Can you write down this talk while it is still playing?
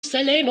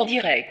Salem en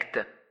direct.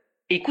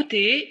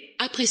 Écoutez,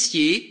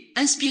 appréciez,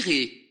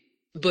 inspirez.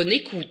 Bonne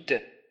écoute.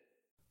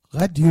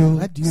 Radio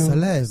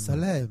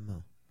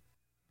Salem.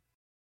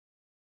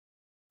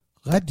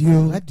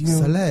 Radio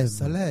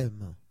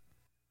Salem.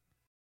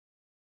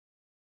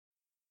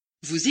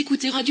 Vous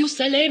écoutez Radio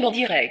Salem en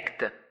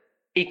direct.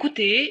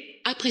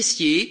 Écoutez,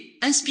 appréciez,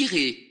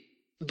 inspirez.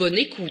 Bonne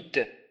écoute.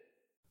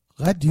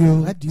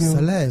 Radio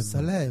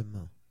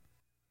Salem.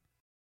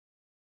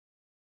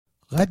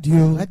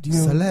 Radio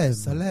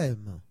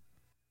Salem.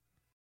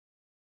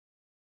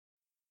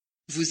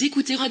 Vous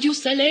écoutez Radio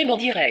Salem en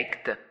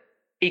direct.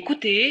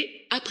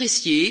 Écoutez,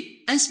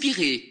 appréciez,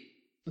 inspirez.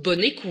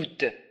 Bonne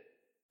écoute.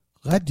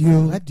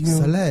 Radio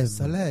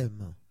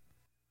Salem.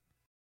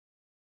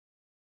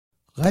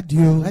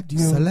 Radio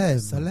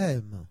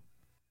Salem.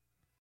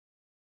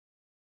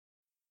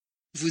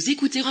 Vous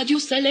écoutez Radio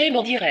Salem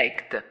en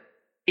direct.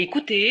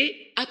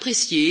 Écoutez,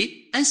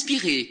 appréciez,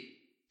 inspirez.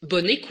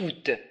 Bonne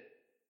écoute.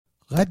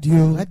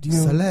 Radio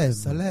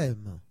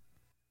Salem.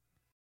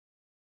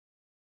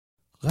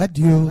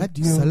 Radio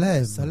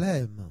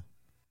Salem.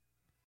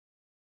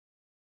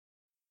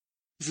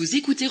 Vous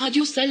écoutez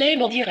Radio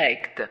Salem en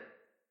direct.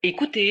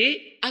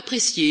 Écoutez,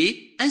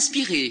 appréciez,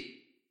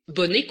 inspirez.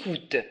 Bonne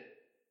écoute.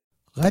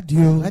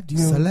 Radio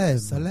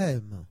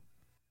Salem.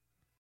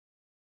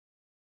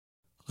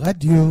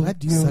 Radio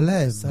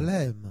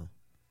Salem.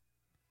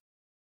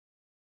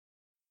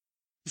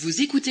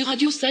 Vous écoutez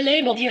Radio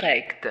Salem en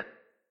direct.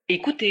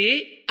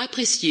 Écoutez,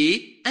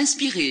 appréciez,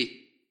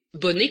 inspirez.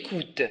 Bonne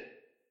écoute.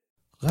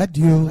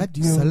 Radio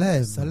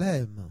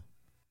Salem.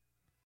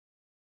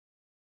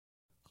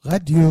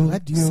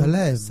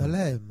 Radio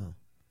Salem.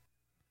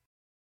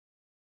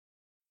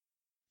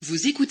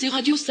 Vous écoutez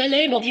Radio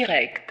Salem en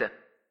direct.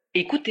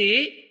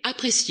 Écoutez,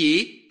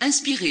 appréciez,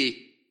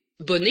 inspirez.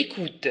 Bonne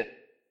écoute.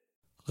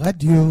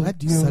 Radio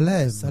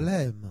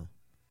Salem.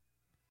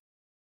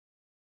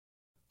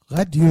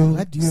 Radio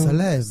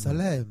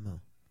Salem.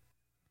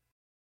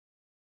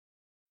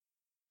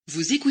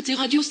 Vous écoutez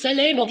Radio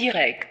Salem en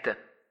direct.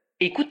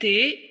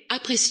 Écoutez,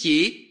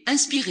 appréciez,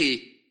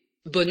 inspirez.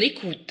 Bonne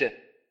écoute.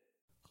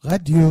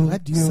 Radio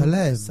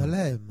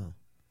Salem.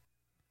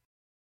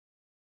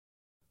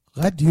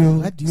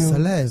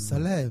 Radio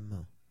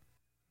Salem.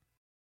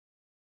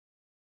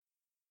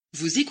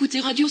 Vous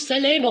écoutez Radio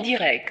Salem en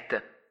direct.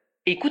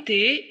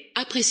 Écoutez,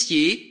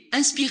 appréciez,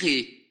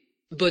 inspirez.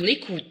 Bonne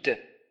écoute.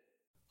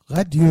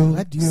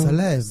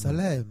 Radio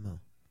Salem.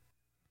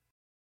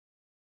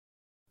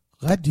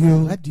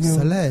 Radio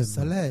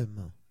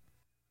Salem.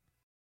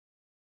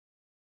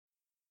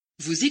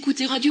 Vous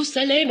écoutez Radio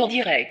Salem en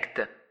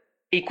direct.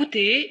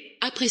 Écoutez,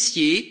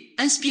 appréciez,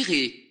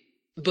 inspirez.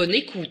 Bonne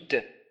écoute.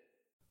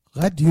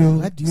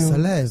 Radio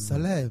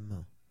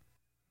Salem.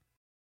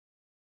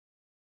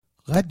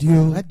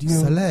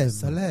 Radio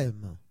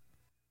Salem.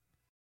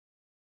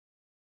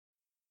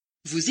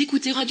 Vous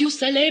écoutez Radio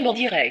Salem en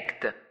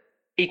direct.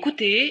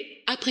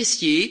 Écoutez,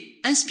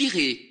 appréciez,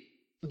 inspirez.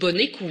 Bonne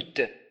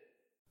écoute.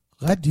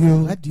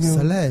 Radio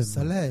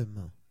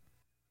Salem.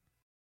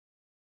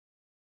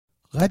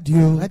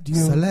 Radio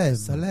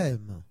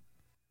Salem.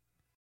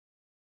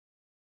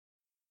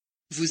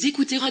 Vous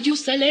écoutez Radio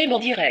Salem en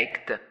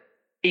direct.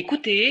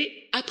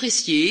 Écoutez,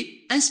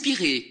 appréciez,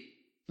 inspirez.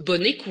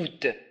 Bonne écoute.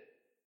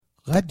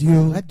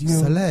 Radio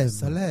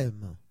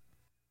Salem.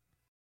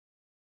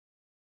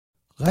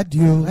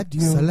 Radio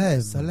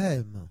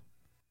Salem.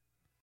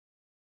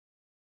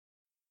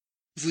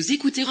 Vous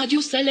écoutez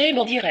Radio Salem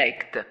en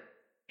direct.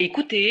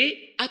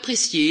 Écoutez,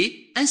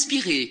 appréciez,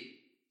 inspirez.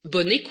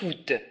 Bonne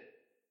écoute.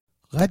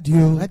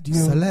 Radio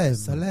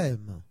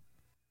Salem.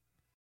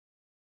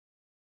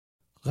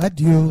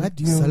 Radio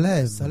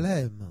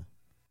Salem.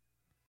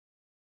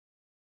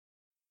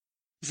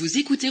 Vous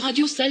écoutez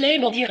Radio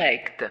Salem en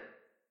direct.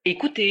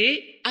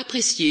 Écoutez,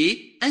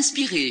 appréciez,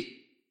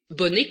 inspirez.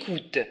 Bonne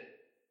écoute.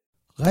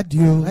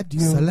 Radio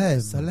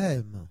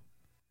Salem.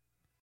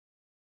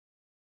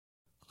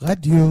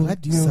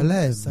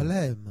 Radio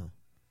Salem.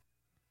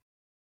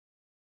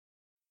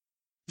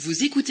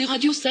 Vous écoutez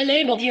Radio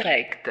Salem en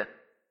direct.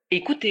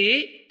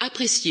 Écoutez,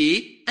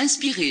 appréciez,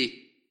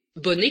 inspirez.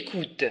 Bonne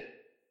écoute.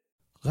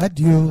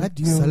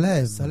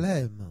 Radio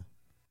Salem.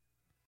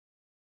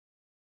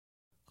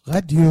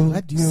 Radio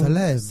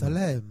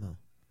Salem.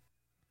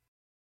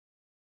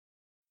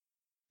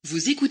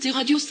 Vous écoutez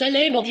Radio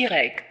Salem en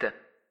direct.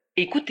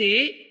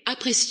 Écoutez,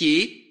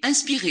 appréciez,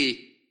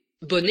 inspirez.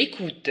 Bonne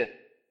écoute.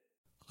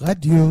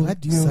 Radio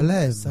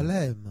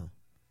Salem.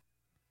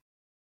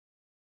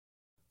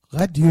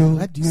 Radio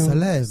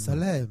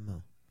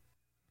Salem.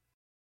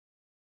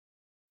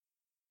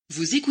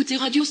 Vous écoutez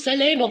Radio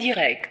Salem en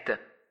direct.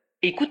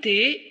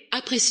 Écoutez,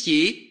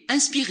 appréciez,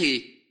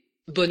 inspirez.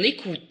 Bonne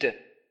écoute.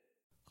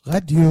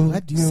 Radio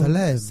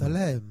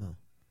Salem.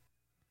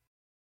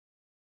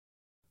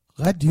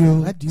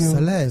 Radio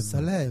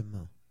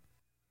Salem.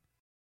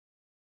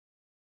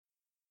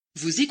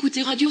 Vous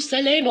écoutez Radio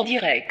Salem en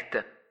direct.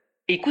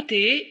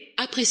 Écoutez,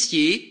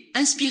 appréciez,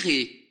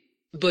 inspirez.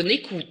 Bonne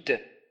écoute.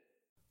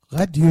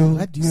 Radio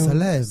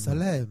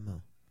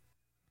Salem.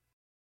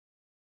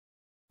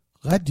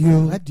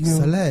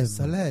 Salem,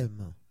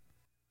 Salem.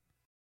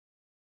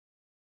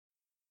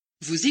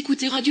 Vous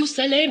écoutez Radio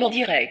Salem en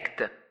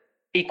direct.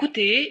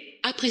 Écoutez,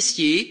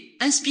 appréciez,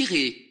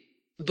 inspirez.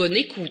 Bonne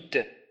écoute.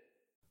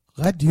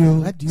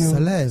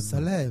 Salem,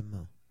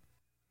 Salem.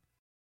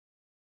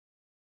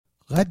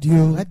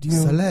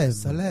 Salem,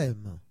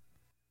 Salem.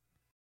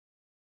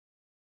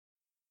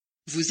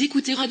 Vous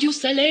écoutez Radio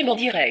Salem en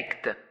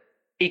direct.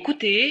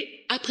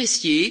 Écoutez,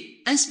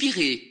 appréciez,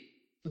 inspirez.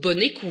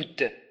 Bonne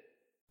écoute.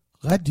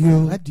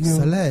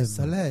 Salem,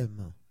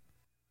 Salem.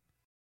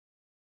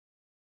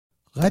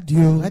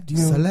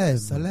 Salem,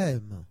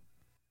 Salem.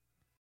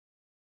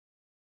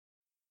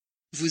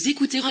 Vous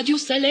écoutez Radio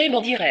Salem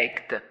en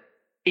direct.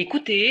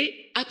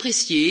 Écoutez,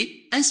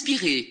 appréciez,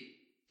 inspirez.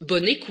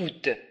 Bonne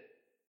écoute.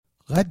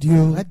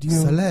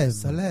 Salem,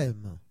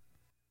 Salem.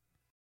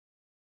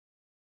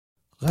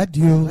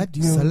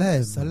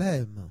 Salem,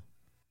 Salem.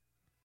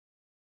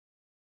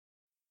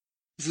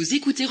 Vous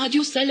écoutez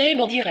Radio Salem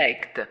en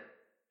direct.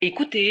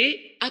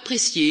 Écoutez,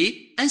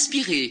 appréciez,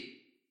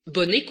 inspirez.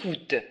 Bonne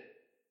écoute.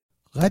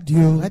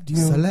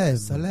 Salem,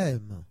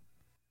 Salem.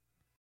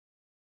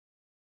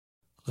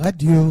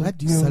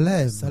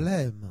 Salem,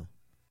 Salem.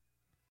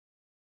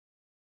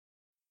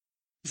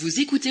 Vous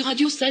écoutez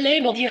Radio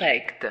Salem en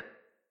direct.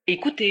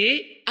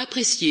 Écoutez,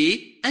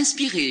 appréciez,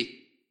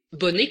 inspirez.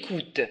 Bonne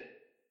écoute.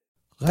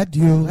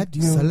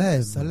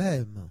 Salem,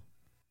 Salem.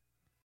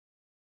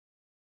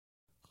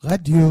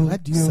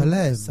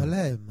 Salem,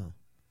 Salem.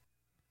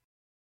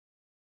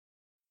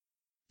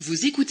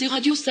 Vous écoutez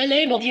Radio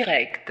Salem en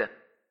direct.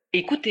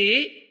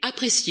 Écoutez,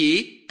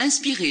 appréciez,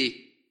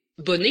 inspirez.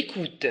 Bonne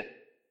écoute.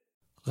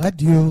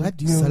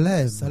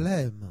 Salem,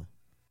 Salem.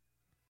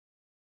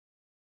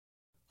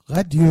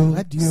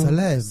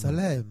 Salem,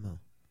 Salem.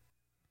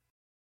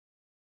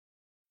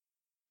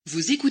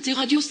 Vous écoutez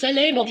Radio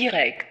Salem en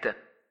direct.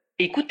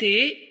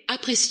 Écoutez,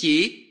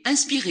 appréciez,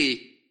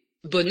 inspirez.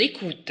 Bonne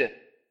écoute.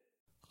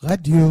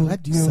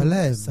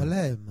 Salem,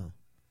 Salem.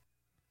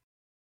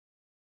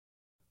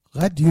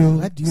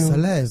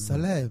 Salem,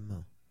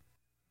 Salem.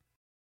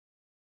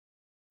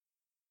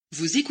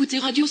 Vous écoutez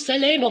Radio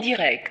Salem en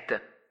direct.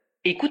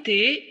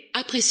 Écoutez,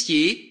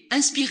 appréciez,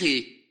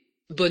 inspirez.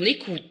 Bonne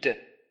écoute.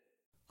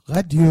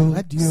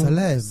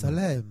 Salem,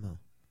 Salem.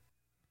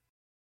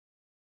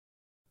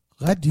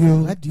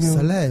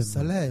 Salem,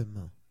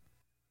 Salem.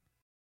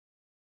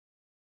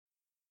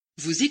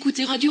 Vous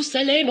écoutez Radio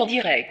Salem en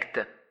direct.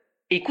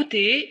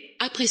 Écoutez,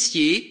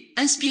 appréciez,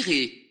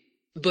 inspirez.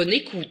 Bonne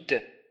écoute.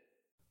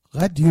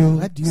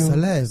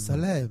 Salem,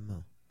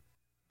 Salem.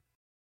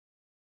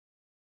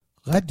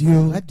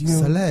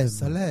 Salem,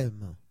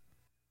 Salem.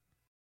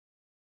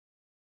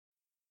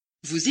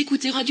 Vous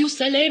écoutez Radio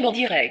Salem en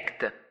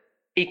direct.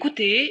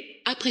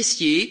 Écoutez,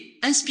 appréciez,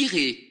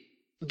 inspirez.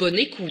 Bonne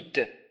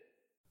écoute.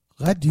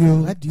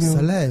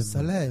 Salem,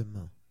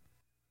 Salem.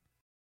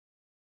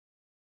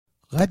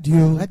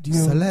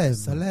 Salem,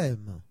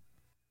 Salem.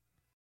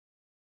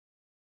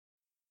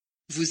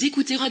 Vous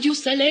écoutez Radio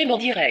Salem en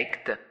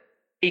direct.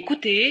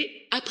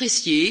 Écoutez,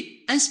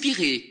 appréciez,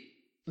 inspirez.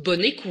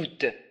 Bonne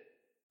écoute.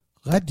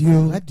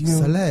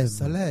 Salem,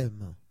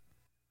 Salem.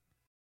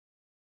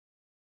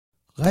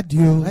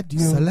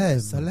 Salem,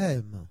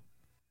 Salem.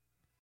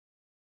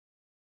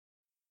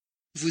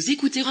 Vous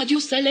écoutez Radio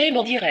Salem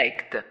en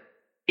direct.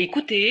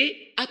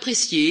 Écoutez,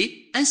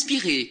 appréciez,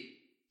 inspirez.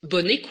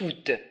 Bonne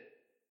écoute.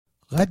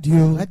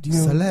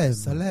 Salem,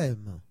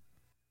 Salem.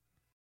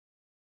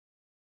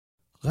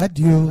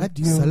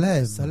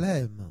 Salem,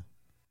 Salem.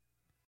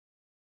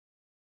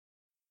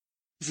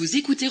 Vous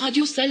écoutez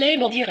Radio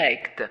Salem en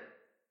direct.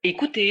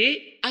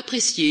 Écoutez,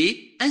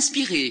 appréciez,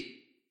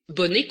 inspirez.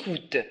 Bonne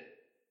écoute.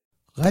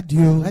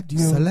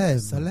 Salem,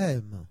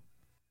 Salem.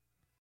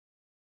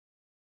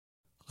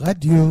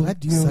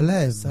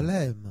 Salem,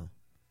 Salem.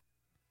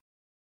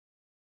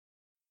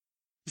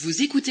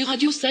 Vous écoutez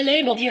Radio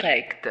Salem en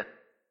direct.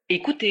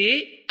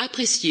 Écoutez,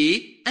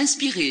 appréciez,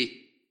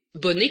 inspirez.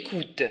 Bonne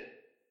écoute.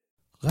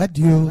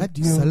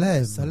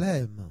 Salem,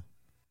 Salem.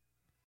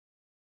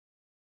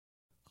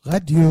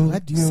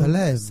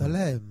 Salem,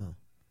 Salem.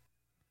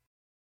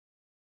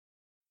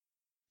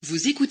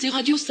 Vous écoutez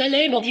Radio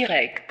Salem en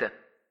direct.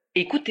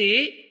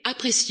 Écoutez,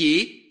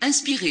 appréciez,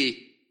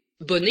 inspirez.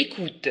 Bonne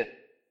écoute.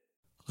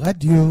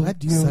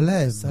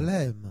 Salem,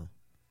 Salem.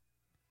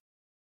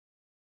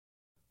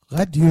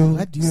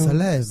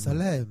 Salem,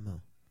 Salem.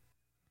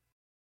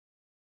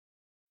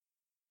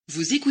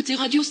 Vous écoutez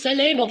Radio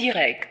Salem en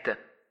direct.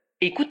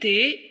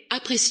 Écoutez,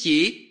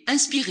 appréciez,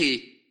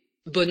 inspirez.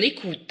 Bonne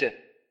écoute.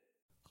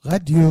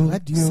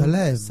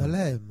 Salem,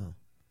 Salem.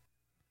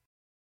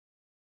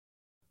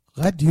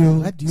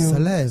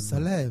 Salem,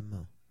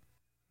 Salem.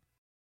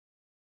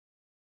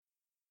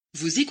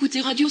 Vous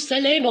écoutez Radio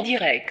Salem en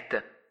direct.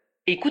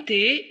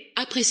 Écoutez,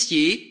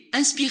 appréciez,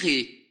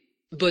 inspirez.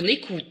 Bonne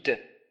écoute.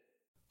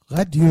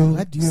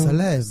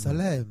 Salem,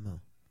 Salem.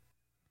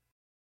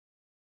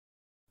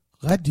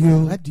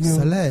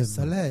 Salem,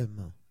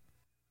 Salem.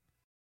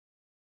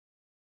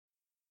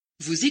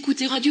 Vous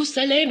écoutez Radio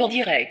Salem en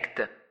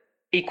direct.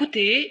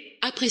 Écoutez,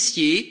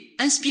 appréciez,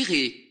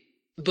 inspirez.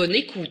 Bonne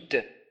écoute.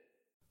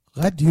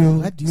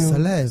 Radio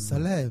Salem,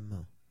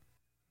 Salem.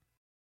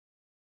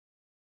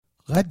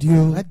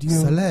 Radio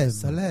Salem,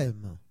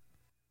 Salem.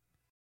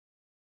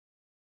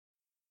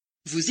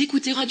 Vous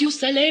écoutez Radio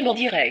Salem en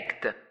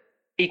direct.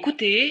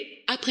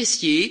 Écoutez,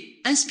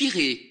 appréciez,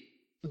 inspirez.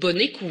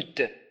 Bonne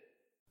écoute.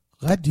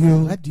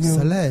 Radio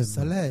Salem,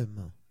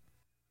 Salem.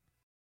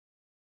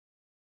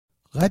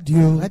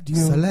 Radio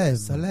Salem,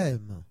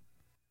 Salem.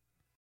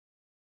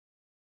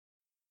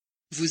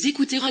 Vous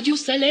écoutez Radio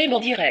Salem en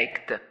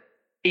direct.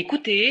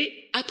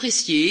 Écoutez,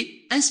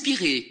 appréciez,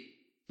 inspirez.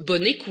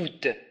 Bonne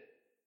écoute.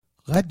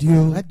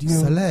 Radio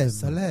Salem,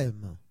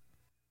 Salem.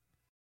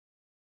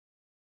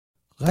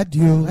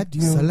 Radio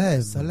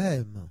Salem,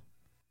 Salem.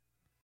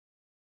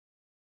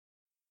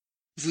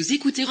 Vous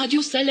écoutez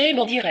Radio Salem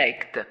en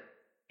direct.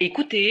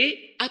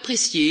 Écoutez,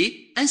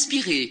 appréciez,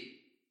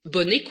 inspirez.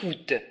 Bonne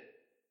écoute.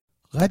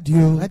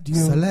 Radio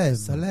Salem,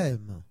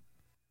 Salem.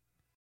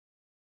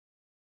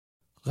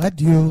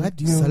 Radio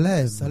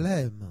Salem,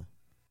 Salem.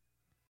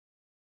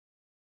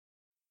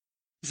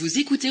 Vous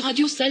écoutez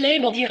Radio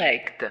Salem en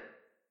direct.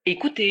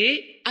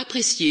 Écoutez,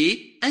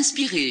 appréciez,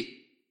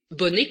 inspirez.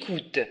 Bonne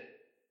écoute.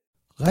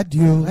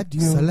 Radio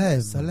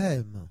Salem,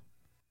 Salem.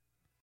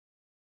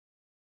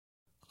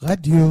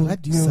 Radio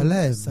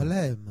Salem,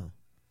 Salem.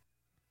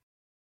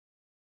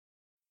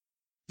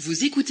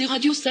 Vous écoutez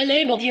Radio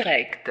Salem en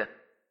direct.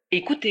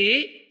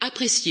 Écoutez,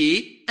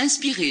 appréciez,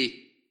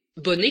 inspirez.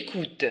 Bonne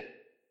écoute.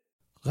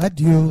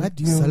 Radio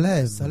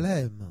Salem,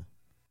 Salem.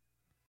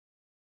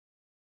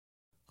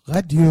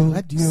 Radio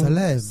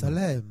Salem,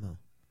 Salem.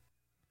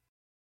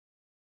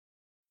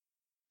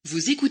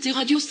 Vous écoutez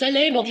Radio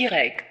Salem en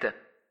direct.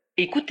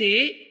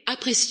 Écoutez,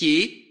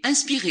 appréciez,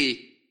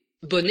 inspirez.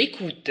 Bonne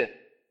écoute.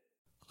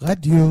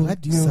 Radio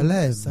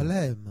Salem,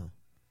 Salem.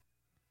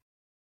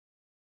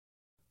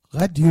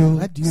 Radio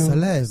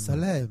Salem,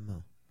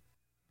 Salem.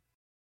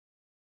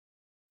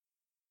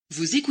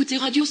 Vous écoutez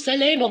Radio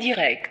Salem en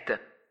direct.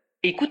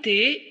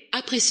 Écoutez,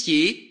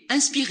 appréciez,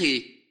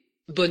 inspirez.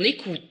 Bonne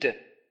écoute.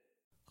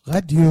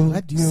 Radio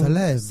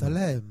Salem,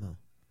 Salem.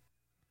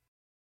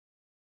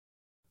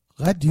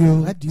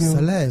 Radio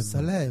Salem,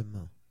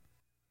 Salem.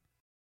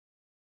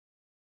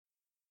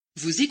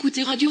 Vous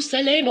écoutez Radio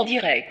Salem en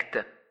direct.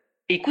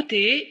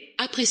 Écoutez,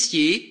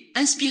 appréciez,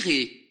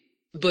 inspirez.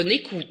 Bonne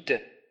écoute.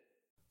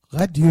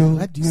 Radio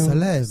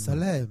Salem,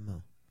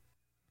 Salem.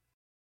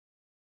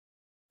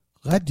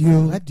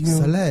 Radio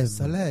Salem,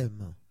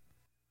 Salem.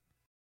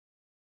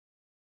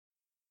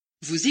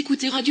 Vous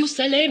écoutez Radio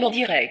Salem en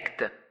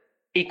direct.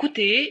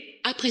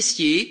 Écoutez,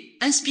 appréciez,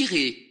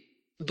 inspirez.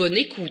 Bonne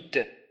écoute.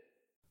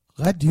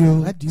 Radio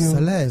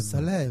Salem,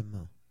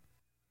 Salem.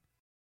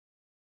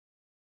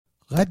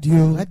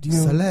 Radio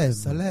Salem,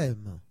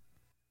 Salem.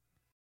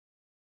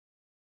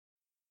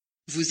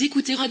 Vous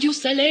écoutez Radio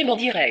Salem en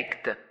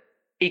direct.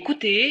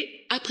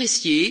 Écoutez,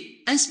 appréciez,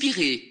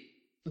 inspirez.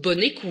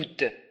 Bonne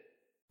écoute.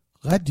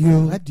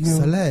 Radio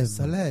Salem,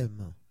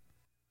 Salem.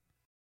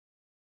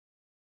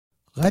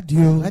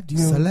 Radio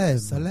Salem,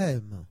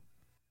 Salem.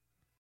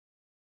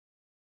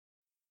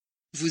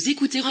 Vous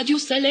écoutez Radio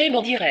Salem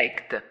en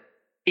direct.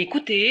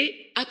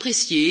 Écoutez,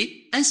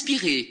 appréciez,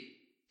 inspirez.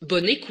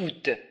 Bonne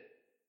écoute.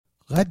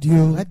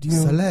 Radio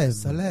Salem,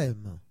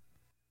 Salem.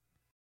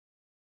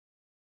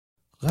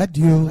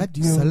 Radio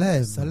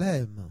Salem,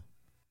 Salem.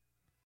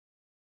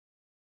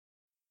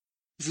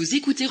 Vous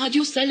écoutez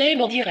Radio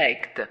Salem en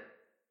direct.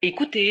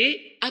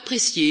 Écoutez,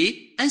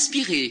 appréciez,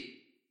 inspirez.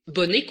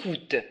 Bonne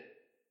écoute.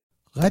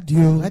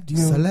 Radio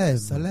Salem,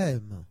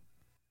 Salem.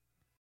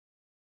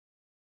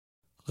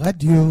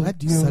 Radio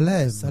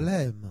Salem,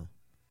 Salem.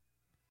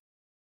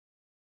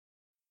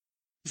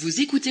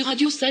 Vous écoutez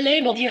Radio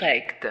Salem en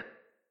direct.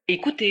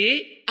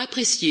 Écoutez,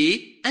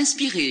 appréciez,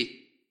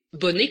 inspirez.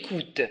 Bonne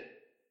écoute.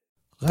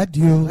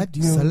 Radio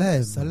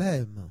Salem,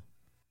 Salem.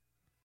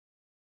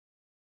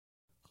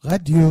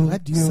 Radio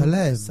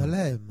Salem,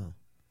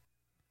 Salem.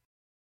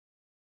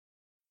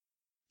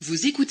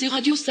 Vous écoutez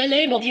Radio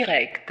Salem en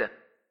direct.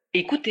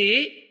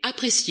 Écoutez,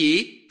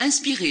 appréciez,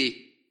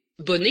 inspirez.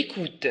 Bonne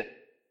écoute.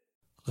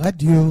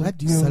 Radio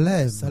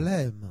Salem,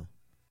 Salem.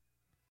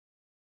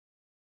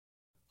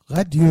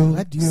 Radio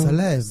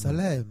Salem,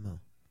 Salem.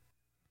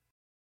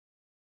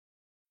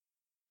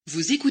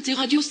 Vous écoutez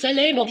Radio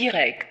Salem en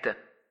direct.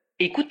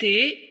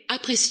 Écoutez,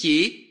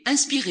 appréciez,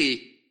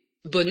 inspirez.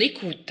 Bonne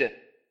écoute.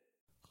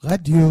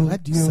 Radio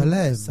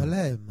Salem,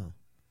 Salem.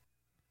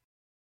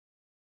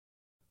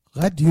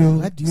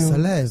 Radio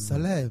Salem,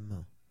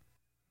 Salem.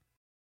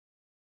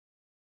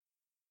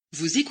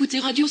 Vous écoutez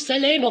Radio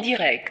Salem en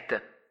direct.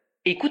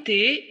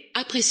 Écoutez,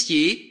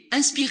 appréciez,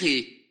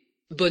 inspirez.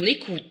 Bonne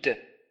écoute.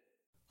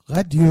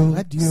 Radio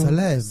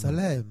Salem,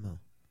 Salem.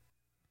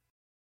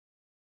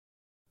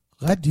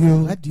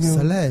 Radio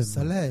Salem,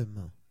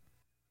 Salem.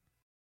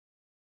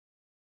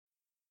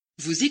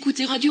 Vous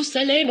écoutez Radio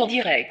Salem en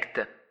direct.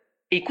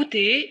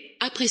 Écoutez,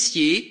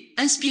 appréciez,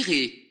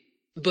 inspirez.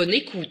 Bonne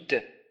écoute.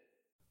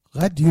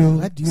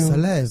 Radio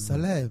Salem,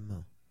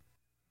 Salem.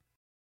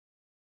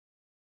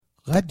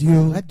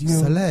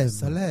 Salem,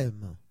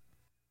 Salem.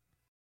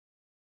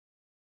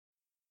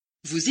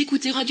 Vous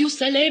écoutez Radio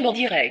Salem en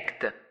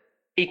direct.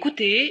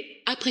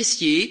 Écoutez,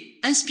 appréciez,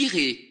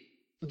 inspirez.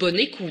 Bonne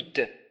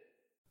écoute.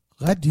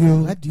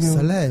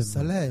 Salem,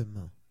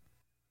 Salem.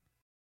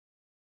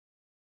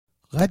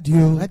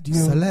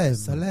 Salem,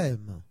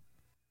 Salem.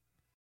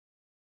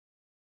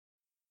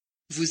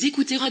 Vous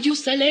écoutez Radio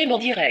Salem en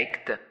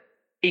direct.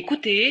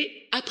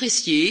 Écoutez,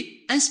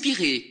 appréciez,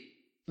 inspirez.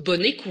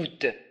 Bonne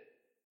écoute.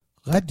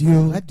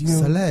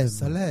 Salem,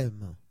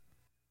 Salem.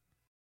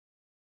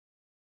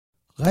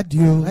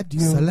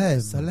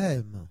 Salem,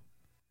 Salem.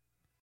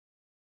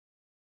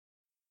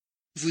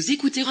 Vous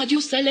écoutez Radio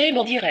Salem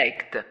en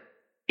direct.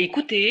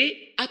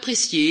 Écoutez,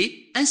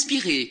 appréciez,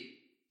 inspirez.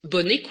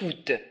 Bonne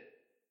écoute.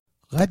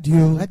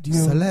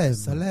 Salem,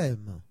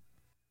 Salem.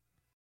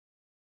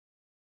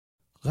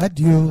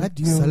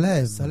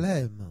 Salem,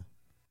 Salem.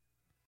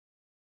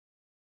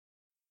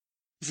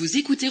 Vous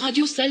écoutez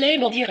Radio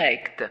Salem en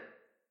direct.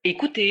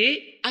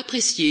 Écoutez,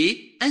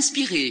 appréciez,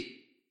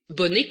 inspirez.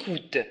 Bonne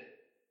écoute.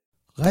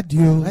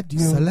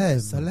 Salem,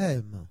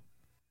 Salem.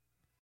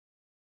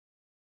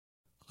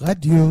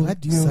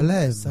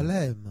 Salem,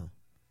 Salem.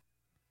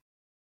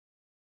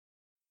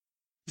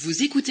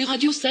 Vous écoutez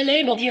Radio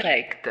Salem en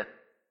direct.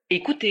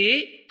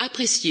 Écoutez,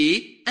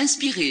 appréciez,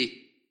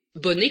 inspirez.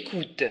 Bonne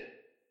écoute.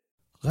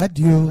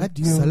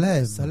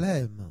 Salem,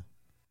 Salem.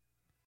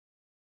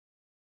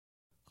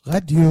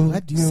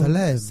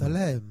 Salem,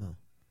 Salem.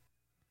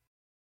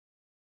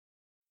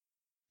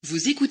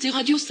 Vous écoutez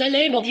Radio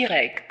Salem en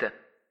direct.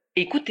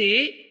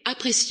 Écoutez,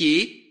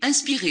 appréciez,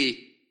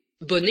 inspirez.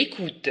 Bonne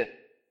écoute.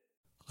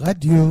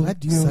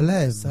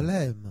 Salem,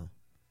 Salem.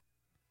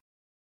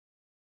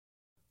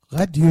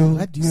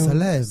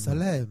 Salem,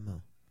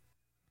 Salem.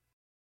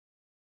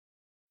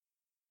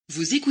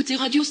 Vous écoutez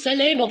Radio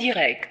Salem en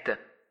direct.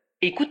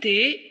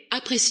 Écoutez,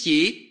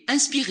 appréciez,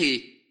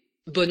 inspirez.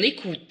 Bonne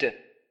écoute.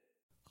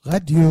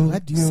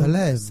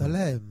 Salem,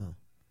 Salem.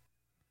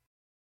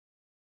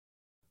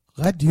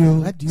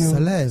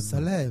 Salem,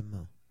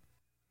 Salem.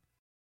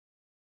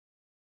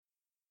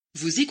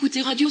 Vous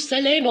écoutez Radio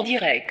Salem en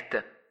direct.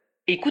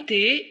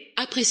 Écoutez,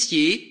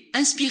 appréciez,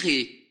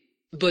 inspirez.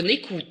 Bonne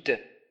écoute.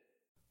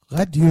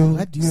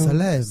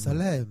 Salem,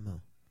 Salem.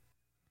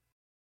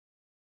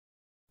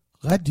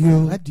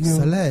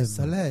 Salem,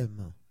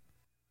 Salem.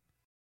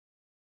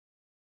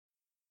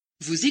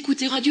 Vous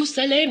écoutez Radio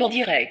Salem en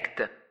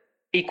direct.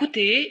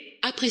 Écoutez,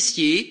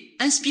 appréciez,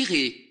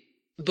 inspirez.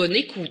 Bonne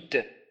écoute.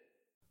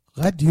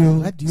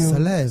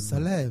 Salem,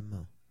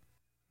 Salem.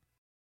 Salem,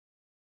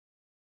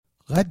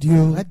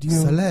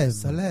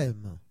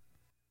 Salem.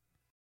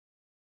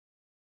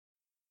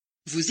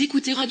 Vous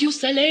écoutez Radio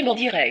Salem en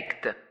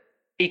direct.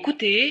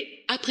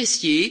 Écoutez,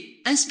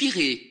 appréciez,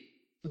 inspirez.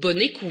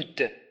 Bonne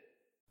écoute.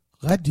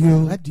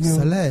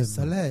 Salem,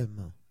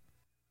 Salem.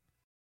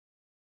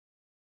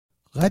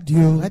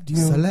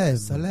 Salem,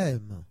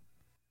 Salem.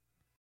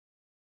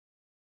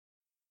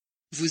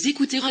 Vous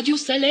écoutez Radio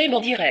Salem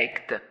en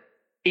direct.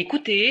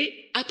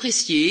 Écoutez,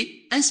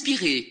 appréciez,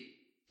 inspirez.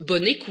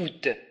 Bonne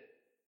écoute.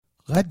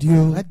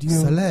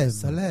 Salem,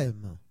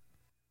 Salem.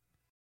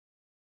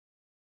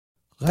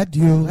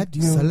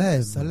 Salem,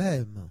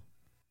 Salem.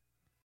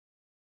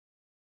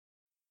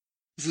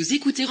 Vous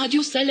écoutez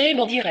Radio Salem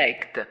en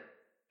direct.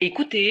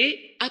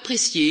 Écoutez,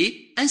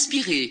 appréciez,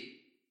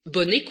 inspirez.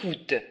 Bonne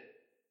écoute.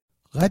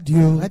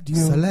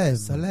 Salem,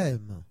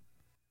 Salem.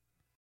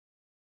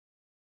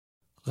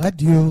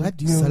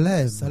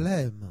 Salem,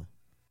 Salem.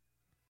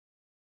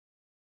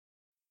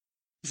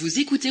 Vous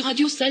écoutez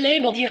Radio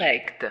Salem en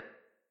direct.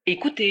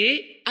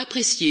 Écoutez,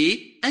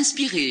 appréciez,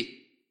 inspirez.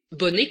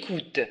 Bonne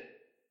écoute.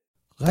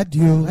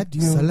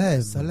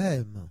 Salem,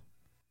 Salem.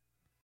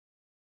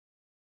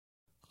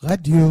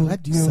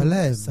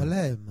 Salem,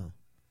 Salem.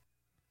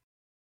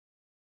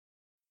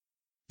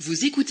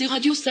 Vous écoutez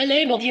Radio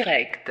Salem en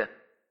direct.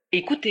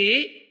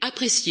 Écoutez,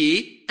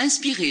 appréciez,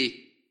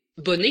 inspirez.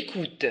 Bonne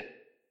écoute.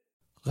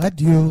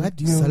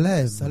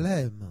 Salem,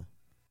 Salem.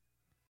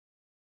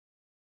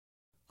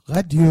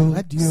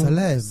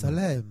 Salem,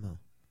 Salem.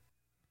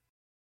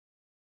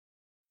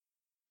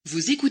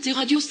 Vous écoutez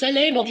Radio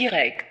Salem en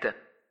direct.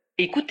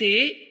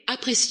 Écoutez,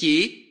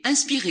 appréciez,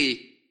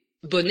 inspirez.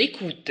 Bonne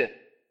écoute.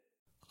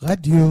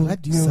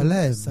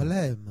 Salem,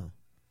 Salem.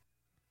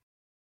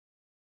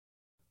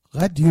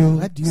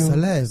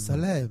 Salem,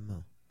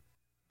 Salem.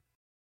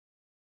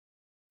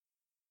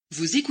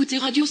 Vous écoutez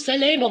Radio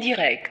Salem en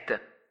direct.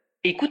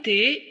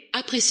 Écoutez,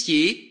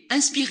 appréciez,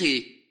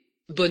 inspirez.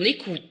 Bonne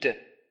écoute.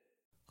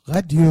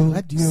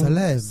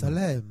 Salem,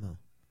 Salem.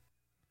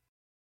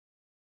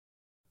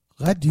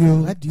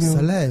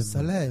 Salem,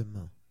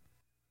 Salem.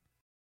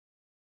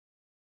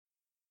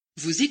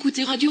 Vous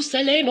écoutez Radio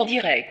Salem en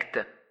direct.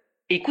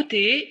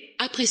 Écoutez,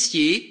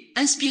 appréciez,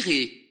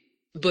 inspirez.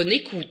 Bonne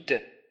écoute.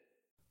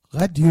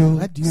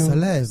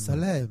 Salem,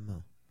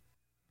 Salem.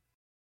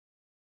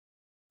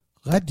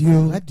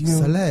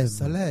 Salem,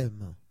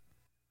 Salem.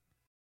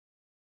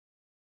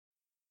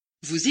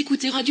 Vous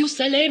écoutez Radio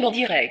Salem en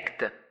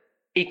direct.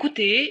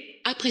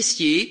 Écoutez,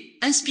 appréciez,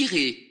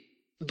 inspirez.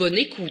 Bonne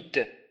écoute.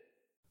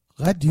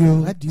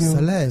 Radio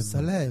Salem,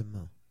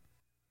 Salem.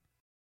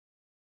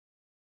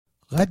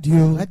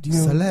 Radio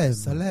Salem,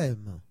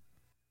 Salem.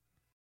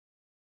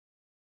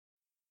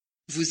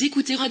 Vous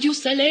écoutez Radio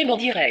Salem en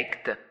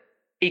direct.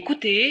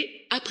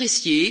 Écoutez,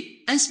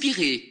 appréciez,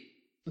 inspirez.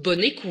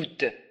 Bonne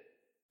écoute.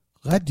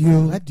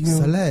 Radio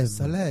Salem,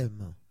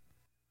 Salem.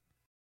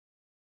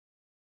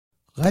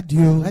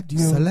 Radio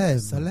Salem,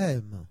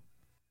 Salem.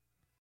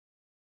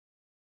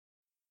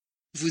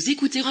 Vous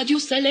écoutez Radio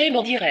Salem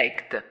en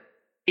direct.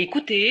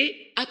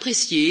 Écoutez,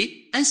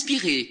 appréciez,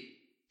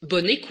 inspirez.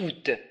 Bonne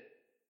écoute.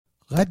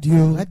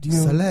 Radio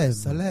Salem,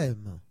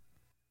 Salem.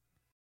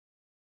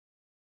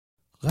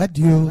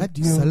 Radio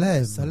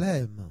Salem,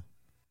 Salem.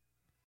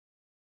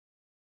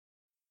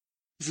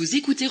 Vous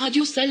écoutez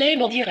Radio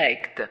Salem en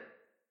direct.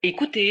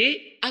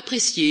 Écoutez,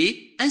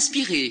 appréciez,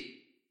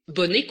 inspirez.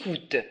 Bonne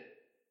écoute.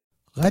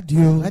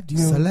 Radio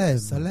Salem,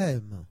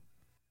 Salem.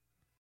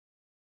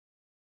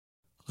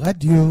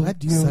 Radio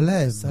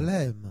Salem,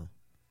 Salem.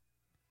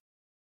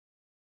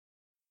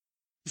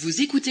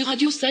 Vous écoutez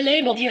Radio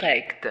Salem en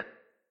direct.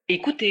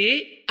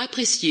 Écoutez,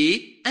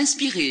 appréciez,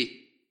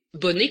 inspirez.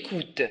 Bonne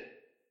écoute.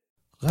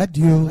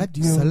 Radio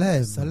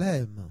Salem,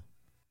 Salem.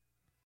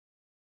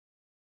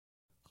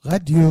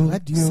 Radio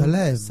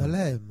Salem,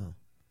 Salem.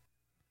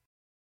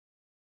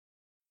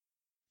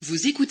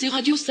 Vous écoutez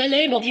Radio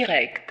Salem en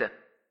direct.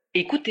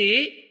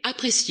 Écoutez,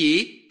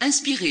 appréciez,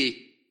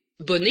 inspirez.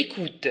 Bonne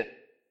écoute.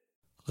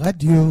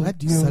 Radio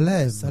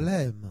Salem,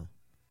 Salem.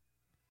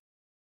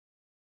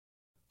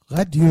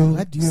 Radio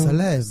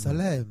Salem,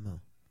 Salem.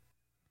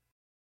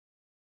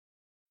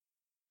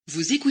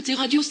 Vous écoutez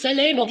Radio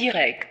Salem en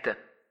direct.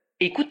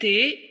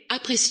 Écoutez,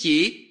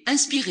 appréciez,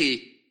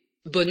 inspirez.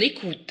 Bonne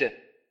écoute.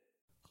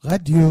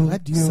 Radio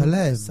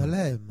Salem,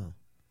 Salem.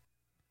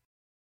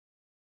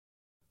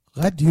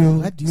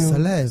 Radio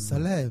Salem,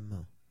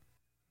 Salem.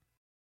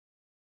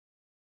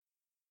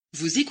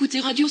 Vous écoutez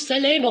Radio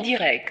Salem en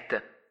direct.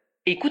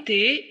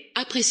 Écoutez,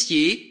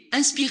 appréciez,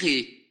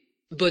 inspirez.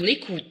 Bonne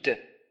écoute.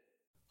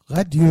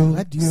 Radio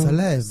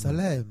Salem,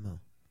 Salem.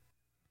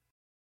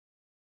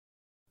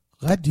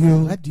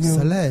 Radio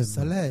Salem,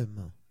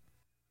 Salem.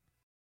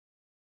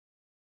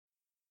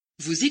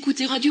 Vous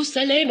écoutez Radio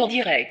Salem en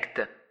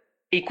direct.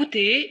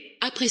 Écoutez,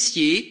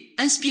 appréciez,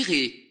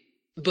 inspirez.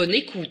 Bonne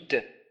écoute.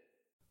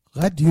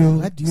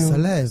 Radio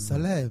Salem,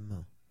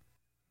 Salem.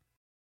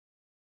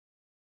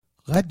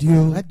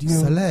 Radio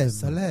Salem,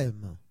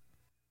 Salem.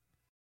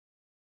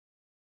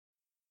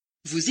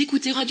 Vous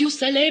écoutez Radio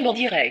Salem en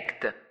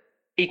direct.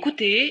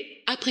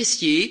 Écoutez,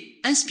 appréciez,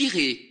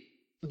 inspirez.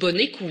 Bonne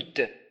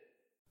écoute.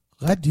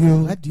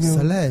 Radio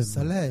Salem,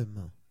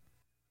 Salem.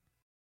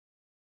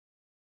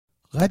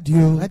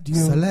 Radio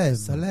Salem,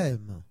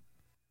 Salem.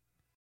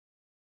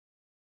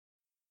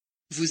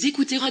 Vous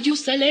écoutez Radio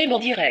Salem en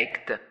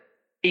direct.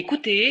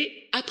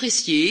 Écoutez,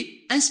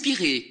 appréciez,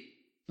 inspirez.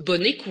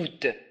 Bonne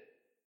écoute.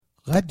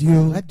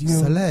 Radio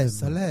Salem,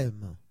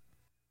 Salem.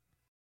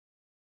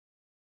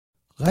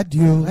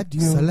 Radio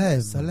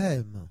Salem,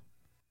 Salem.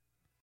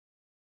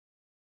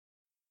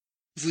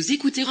 Vous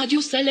écoutez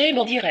Radio Salem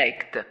en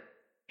direct.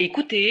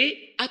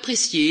 Écoutez,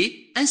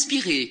 appréciez,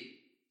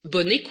 inspirez.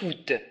 Bonne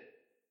écoute.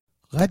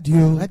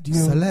 Radio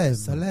Salem,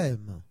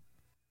 Salem.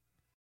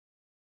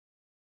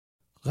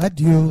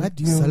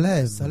 Radio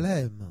Salem,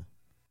 Salem.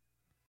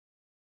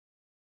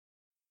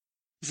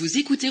 Vous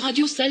écoutez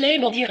Radio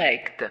Salem en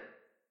direct.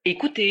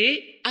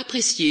 Écoutez,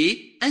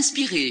 appréciez,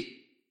 inspirez.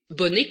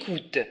 Bonne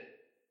écoute.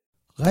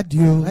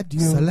 Radio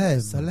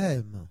Salem,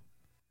 Salem.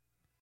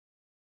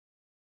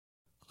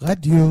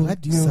 Radio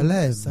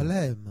Salem,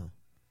 Salem.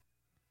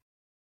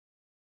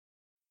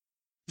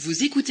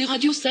 Vous écoutez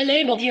Radio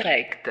Salem en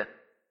direct.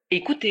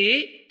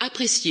 Écoutez,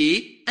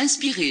 appréciez,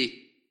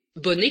 inspirez.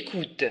 Bonne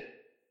écoute.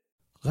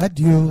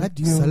 Radio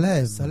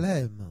Salem,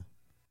 Salem.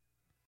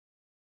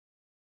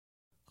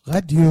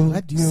 Radio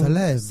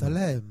Salem,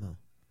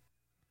 Salem.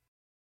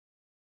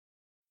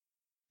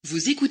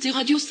 Vous écoutez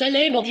Radio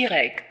Salem en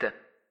direct.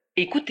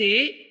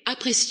 Écoutez,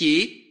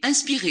 appréciez,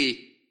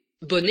 inspirez.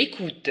 Bonne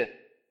écoute.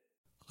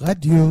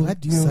 Radio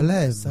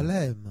Salem,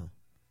 Salem.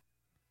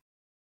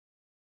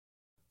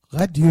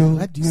 Radio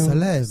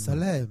Salem,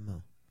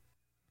 Salem.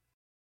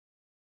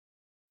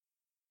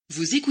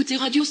 Vous écoutez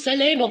Radio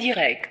Salem en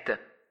direct.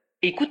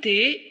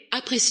 Écoutez,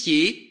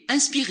 appréciez,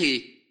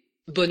 inspirez.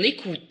 Bonne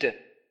écoute.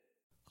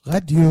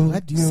 Radio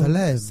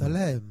Salem,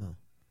 Salem.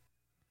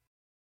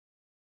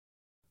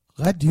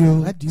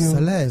 Radio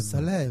Salem,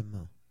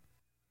 Salem.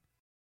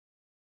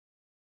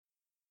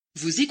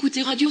 Vous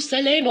écoutez Radio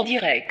Salem en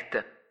direct.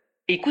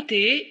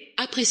 Écoutez,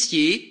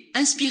 appréciez,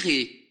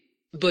 inspirez.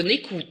 Bonne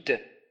écoute.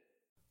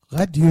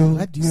 Radio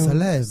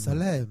Salem,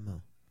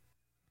 Salem.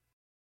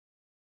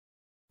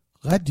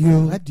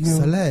 Radio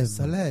Salem,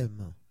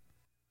 Salem.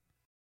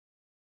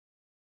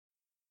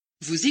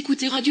 Vous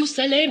écoutez Radio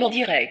Salem en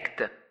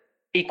direct.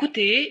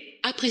 Écoutez,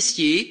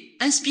 appréciez,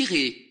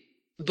 inspirez.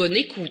 Bonne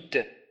écoute.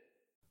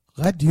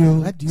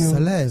 Radio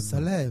Salem,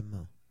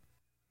 Salem.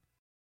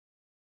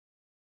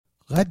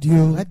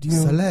 Radio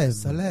Salem,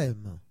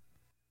 Salem.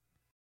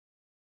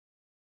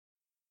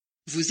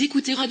 Vous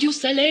écoutez Radio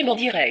Salem en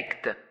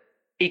direct.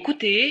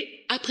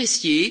 Écoutez,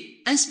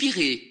 appréciez,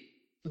 inspirez.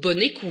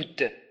 Bonne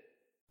écoute.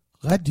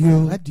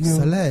 Radio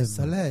Salem,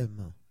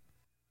 Salem.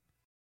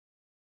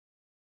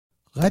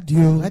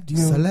 Radio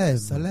Salem,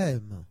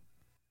 Salem.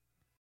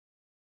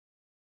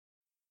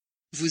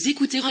 Vous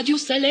écoutez Radio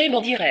Salem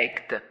en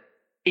direct.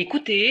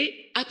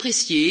 Écoutez,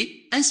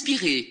 appréciez,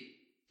 inspirez.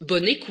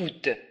 Bonne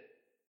écoute.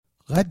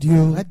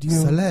 Radio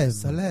Salem,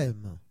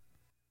 Salem.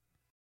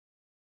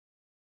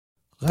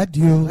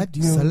 Radio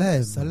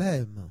Salem,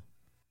 Salem.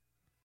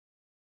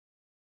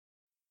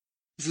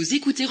 Vous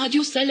écoutez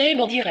Radio Salem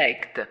en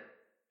direct.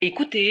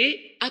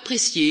 Écoutez,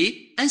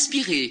 appréciez,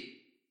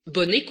 inspirez.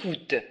 Bonne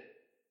écoute.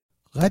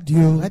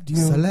 Radio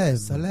Salem,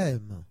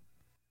 Salem.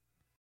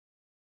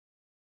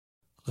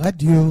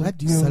 Radio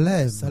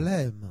Salem,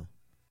 Salem.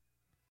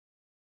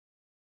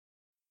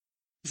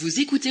 Vous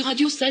écoutez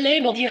Radio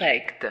Salem en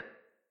direct.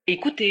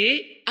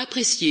 Écoutez,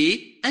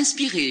 appréciez,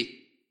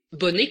 inspirez.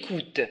 Bonne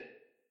écoute.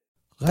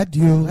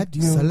 Radio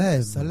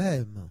Salem,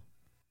 Salem.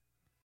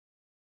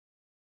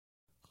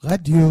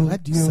 Radio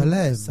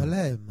Salem,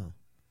 Salem.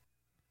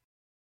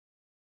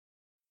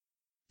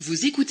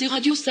 Vous écoutez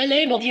Radio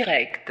Salem en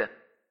direct.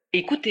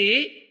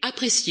 Écoutez,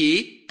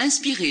 appréciez,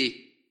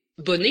 inspirez.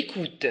 Bonne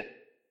écoute.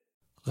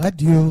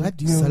 Radio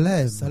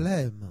Salem,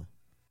 Salem.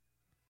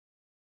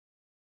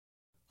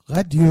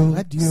 Radio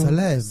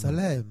Salem,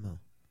 Salem.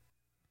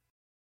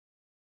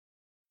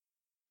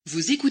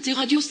 Vous écoutez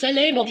Radio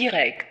Salem en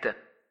direct.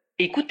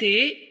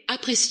 Écoutez,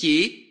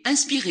 appréciez,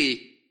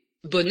 inspirez.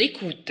 Bonne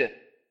écoute.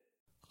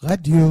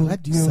 Radio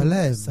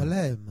Salem,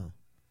 Salem.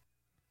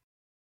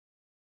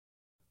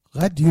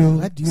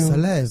 Radio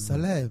Salem,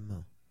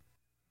 Salem.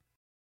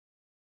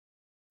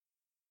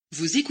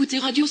 Vous écoutez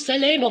Radio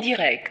Salem en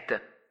direct.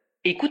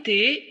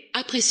 Écoutez,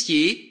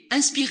 appréciez,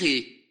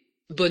 inspirez.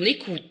 Bonne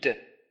écoute.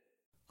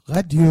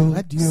 Radio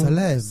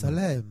Salem,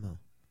 Salem.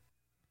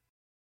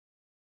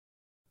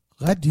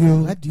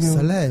 Radio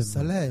Salem,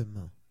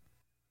 Salem.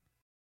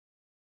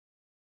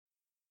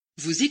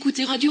 Vous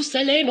écoutez Radio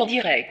Salem en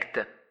direct.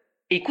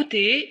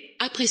 Écoutez,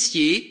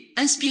 appréciez,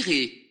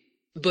 inspirez.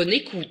 Bonne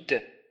écoute.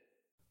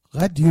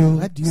 Radio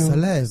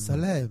Salem,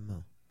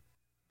 Salem.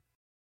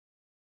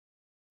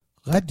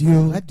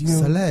 Radio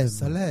Salem,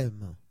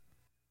 Salem.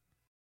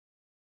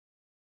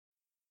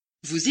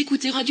 Vous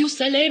écoutez Radio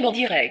Salem en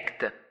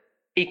direct.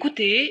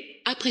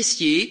 Écoutez,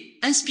 appréciez,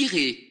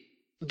 inspirez.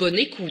 Bonne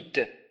écoute.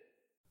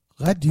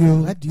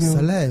 Radio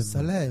Salem,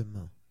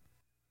 Salem.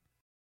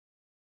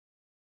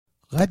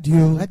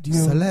 Radio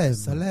Salem,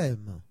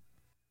 Salem.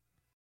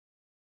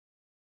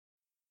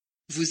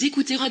 Vous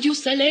écoutez Radio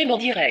Salem en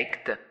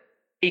direct.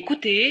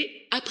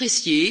 Écoutez,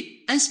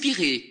 appréciez,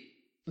 inspirez.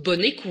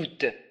 Bonne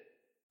écoute.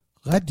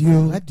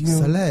 Radio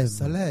Salem,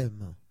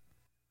 Salem.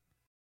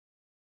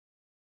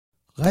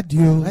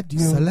 Radio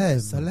Salem,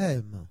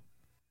 Salem.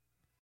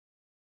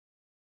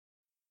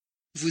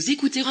 Vous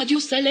écoutez Radio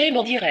Salem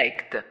en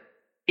direct.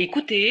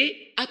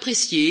 Écoutez,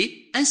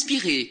 appréciez,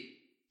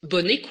 inspirez.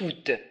 Bonne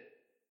écoute.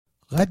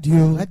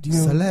 Radio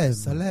Salem,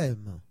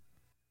 Salem.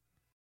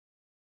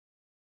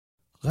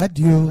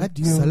 Radio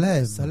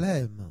Salem,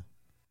 Salem.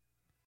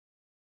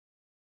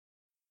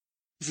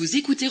 Vous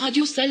écoutez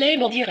Radio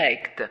Salem en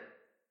direct.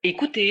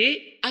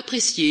 Écoutez,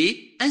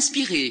 appréciez,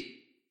 inspirez.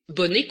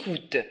 Bonne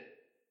écoute.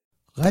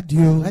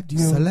 Radio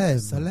Salem,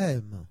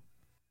 Salem.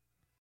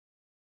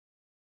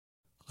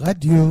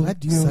 Radio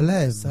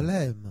Salem,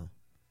 Salem.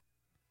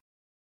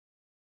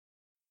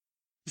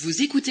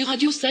 Vous écoutez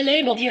Radio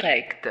Salem en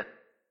direct.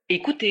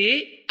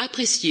 Écoutez,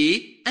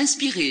 appréciez,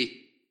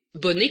 inspirez.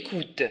 Bonne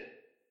écoute.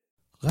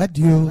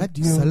 Radio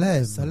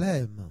Salem,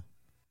 Salem.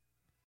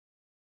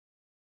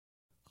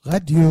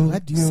 Radio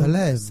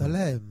Salem,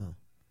 Salem.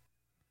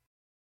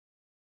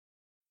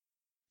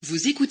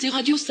 Vous écoutez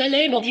Radio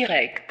Salem en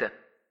direct.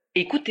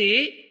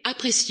 Écoutez,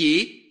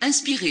 appréciez,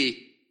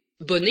 inspirez.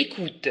 Bonne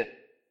écoute.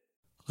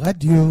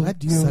 Radio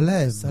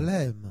Salem,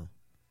 Salem.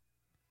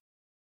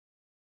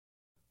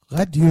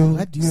 Radio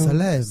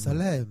Salem,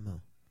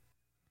 Salem.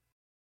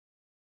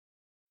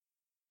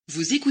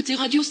 Vous écoutez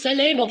Radio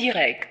Salem en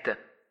direct.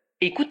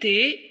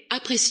 Écoutez,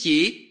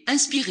 appréciez,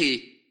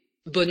 inspirez.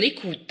 Bonne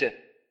écoute.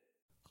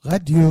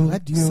 Radio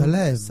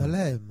Salem,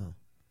 Salem.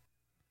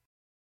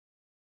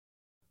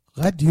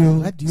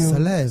 Radio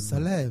Salem,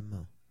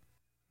 Salem.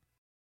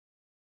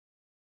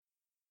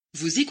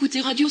 Vous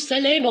écoutez Radio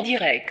Salem en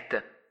direct.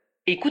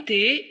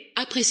 Écoutez,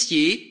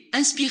 appréciez,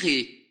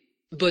 inspirez.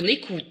 Bonne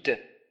écoute.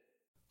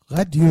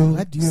 Radio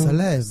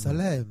Salem,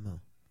 Salem.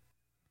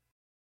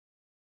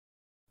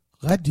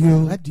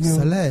 Radio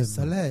Salem,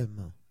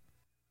 Salem.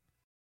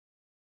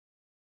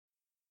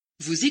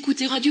 Vous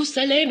écoutez Radio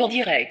Salem en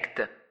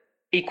direct.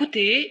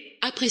 Écoutez,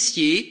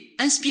 appréciez,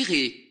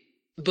 inspirez.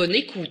 Bonne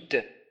écoute.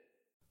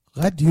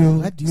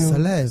 Radio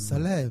Salem,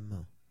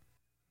 Salem.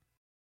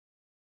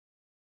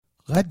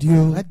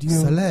 Radio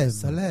Salem,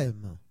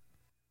 Salem.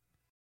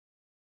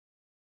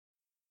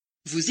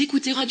 Vous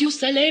écoutez Radio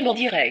Salem en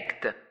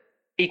direct.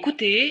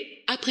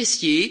 Écoutez,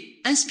 appréciez,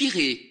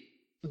 inspirez.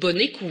 Bonne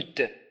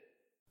écoute.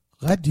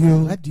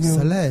 Radio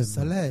Salem,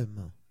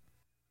 Salem.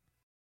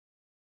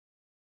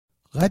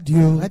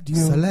 Radio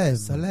Salem,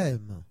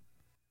 Salem.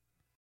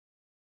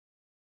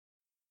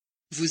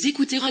 Vous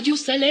écoutez Radio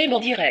Salem en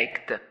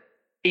direct.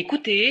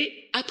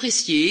 Écoutez,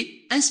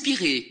 appréciez,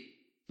 inspirez.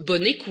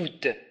 Bonne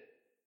écoute.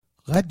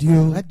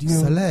 Radio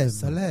Salem,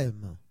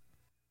 Salem.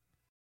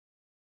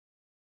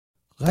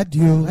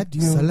 Radio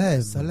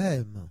Salem,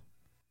 Salem.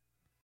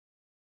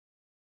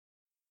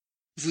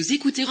 Vous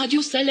écoutez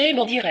Radio Salem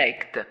en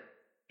direct.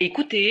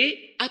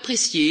 Écoutez,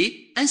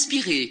 appréciez,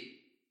 inspirez.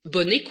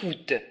 Bonne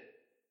écoute.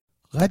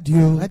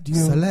 Radio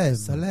Salem,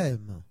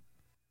 Salem.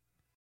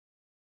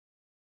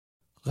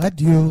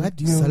 Radio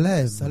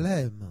Salem,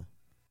 Salem.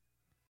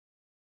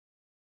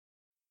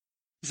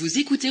 Vous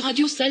écoutez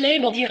Radio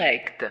Salem en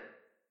direct.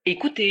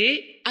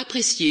 Écoutez,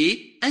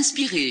 appréciez,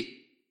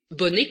 inspirez.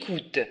 Bonne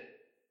écoute.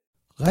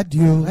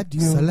 Radio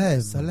Salem,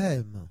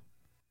 Salem.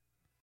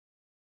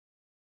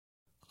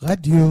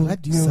 Radio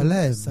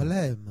Salem,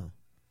 Salem.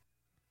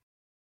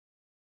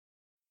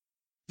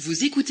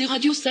 Vous écoutez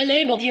Radio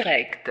Salem en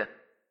direct.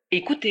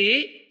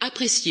 Écoutez,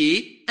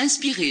 appréciez,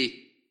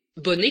 inspirez.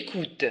 Bonne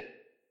écoute.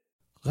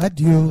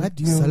 Radio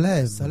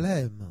Salem,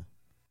 Salem.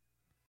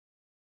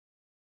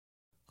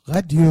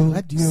 Radio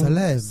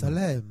Salem,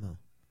 Salem.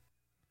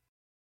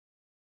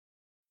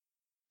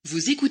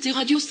 Vous écoutez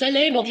Radio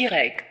Salem en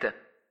direct.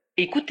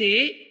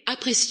 Écoutez,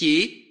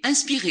 appréciez,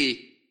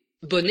 inspirez.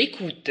 Bonne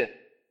écoute.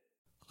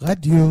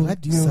 Radio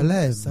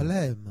Salem,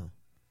 Salem.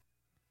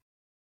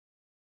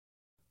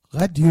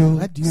 Radio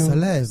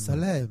Salem,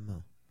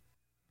 Salem.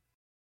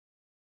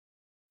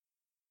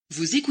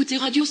 Vous écoutez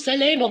Radio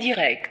Salem en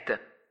direct.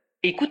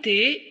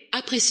 Écoutez,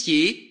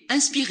 appréciez,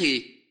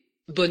 inspirez.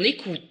 Bonne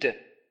écoute.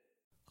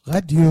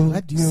 Radio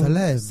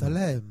Salem,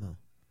 Salem.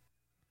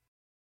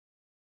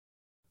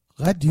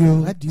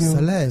 Radio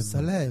Salem,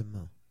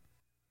 Salem.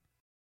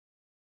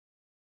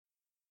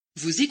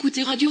 Vous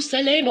écoutez Radio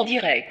Salem en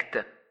direct.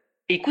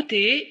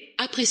 Écoutez,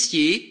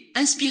 appréciez,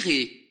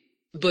 inspirez.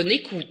 Bonne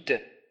écoute.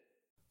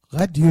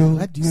 Radio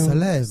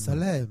Salem,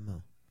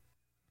 Salem.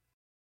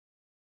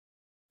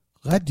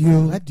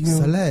 Radio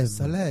Salem,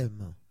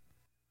 Salem.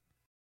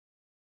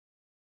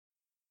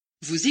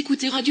 Vous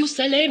écoutez Radio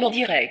Salem en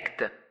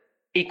direct.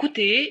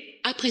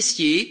 Écoutez,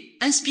 appréciez,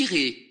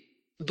 inspirez.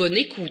 Bonne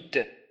écoute.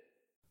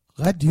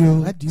 Radio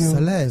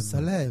Salem,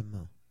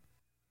 Salem.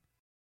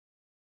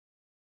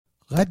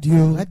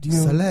 Radio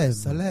Salem,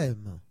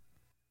 Salem.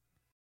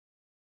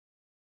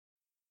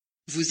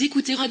 Vous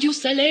écoutez Radio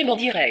Salem en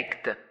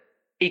direct.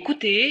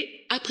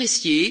 Écoutez,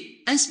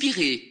 appréciez,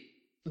 inspirez.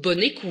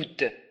 Bonne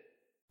écoute.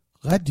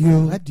 Radio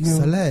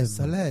Salem,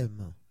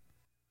 Salem.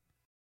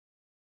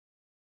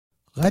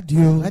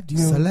 Radio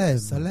Salem,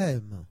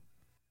 Salem.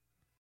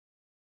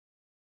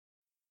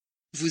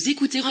 Vous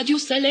écoutez Radio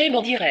Salem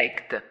en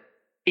direct.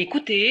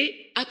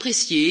 Écoutez,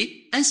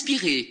 appréciez,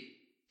 inspirez.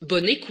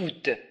 Bonne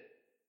écoute.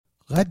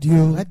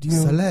 Radio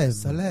Salem,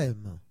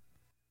 Salem.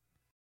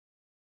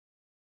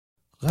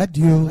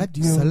 Radio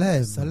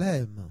Salem,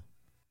 Salem.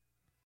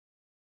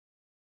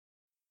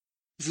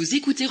 Vous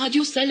écoutez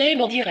Radio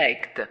Salem en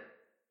direct.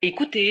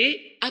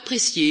 Écoutez,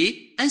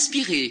 appréciez,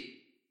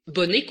 inspirez.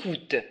 Bonne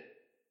écoute.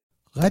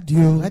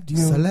 Radio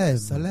Salem,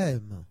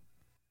 Salem.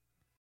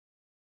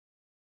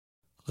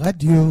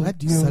 Radio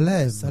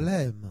Salem,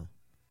 Salem.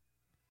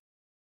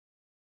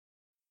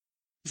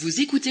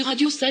 Vous écoutez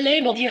Radio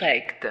Salem en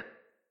direct.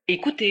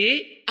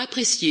 Écoutez,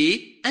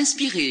 appréciez,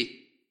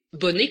 inspirez.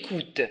 Bonne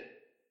écoute.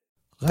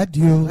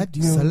 Radio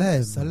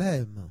Salem,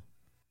 Salem.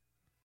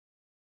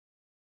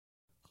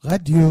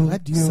 Radio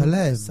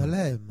Salem,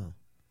 Salem.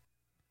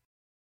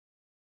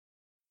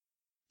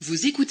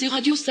 Vous écoutez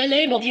Radio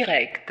Salem en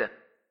direct.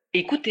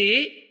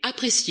 Écoutez,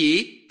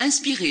 appréciez,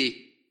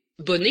 inspirez.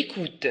 Bonne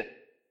écoute.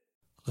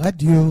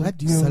 Radio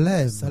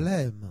Salem,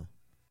 Salem.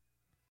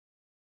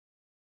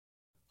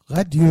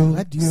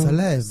 Radio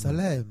Salem,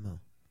 Salem.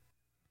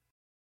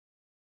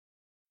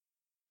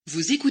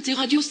 Vous écoutez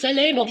Radio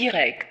Salem en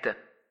direct.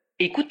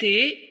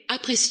 Écoutez,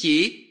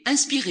 appréciez,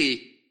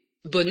 inspirez.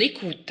 Bonne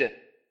écoute.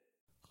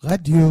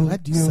 Radio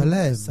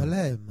Salem,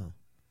 Salem.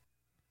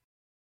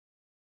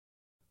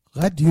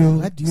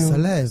 Radio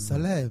Salem,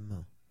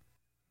 Salem.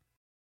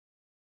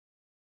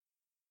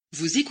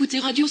 Vous écoutez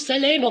Radio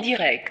Salem en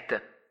direct.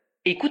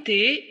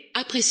 Écoutez,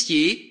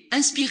 appréciez,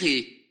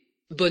 inspirez.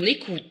 Bonne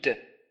écoute.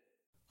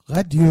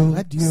 Radio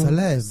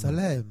Salem,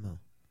 Salem.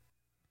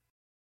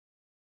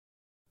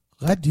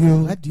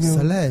 Radio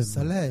Salem,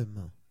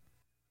 Salem.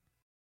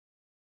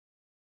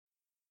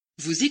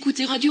 Vous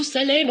écoutez Radio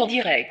Salem en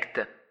direct.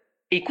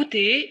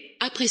 Écoutez,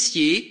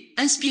 appréciez,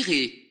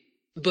 inspirez.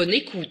 Bonne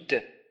écoute.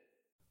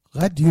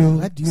 Radio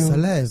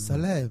Salem,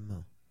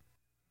 Salem.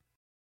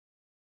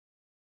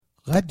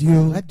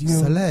 Radio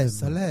Salem,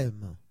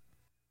 Salem.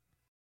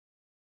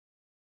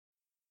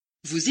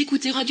 Vous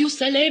écoutez Radio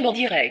Salem en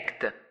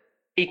direct.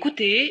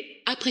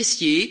 Écoutez,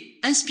 appréciez,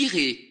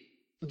 inspirez.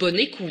 Bonne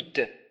écoute.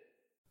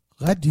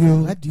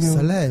 Radio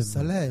Salem,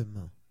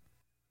 Salem.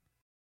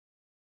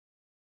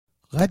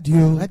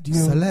 Radio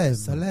Salem,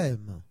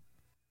 Salem.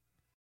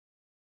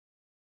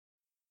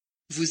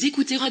 Vous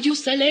écoutez Radio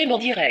Salem en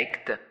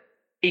direct.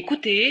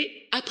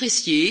 Écoutez,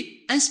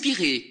 appréciez,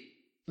 inspirez.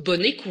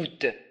 Bonne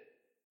écoute.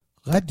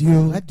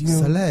 Radio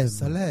Salem,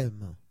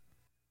 Salem.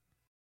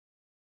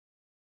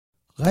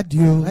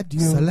 Radio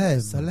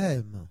Salem,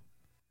 Salem.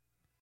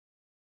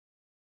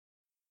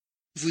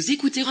 Vous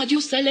écoutez Radio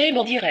Salem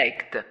en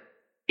direct.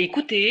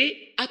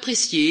 Écoutez,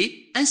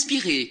 appréciez,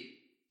 inspirez.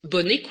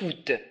 Bonne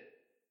écoute.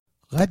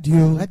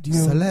 Radio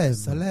Salem,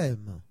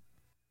 Salem.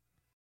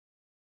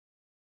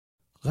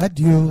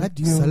 Radio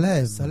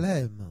Salem,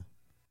 Salem.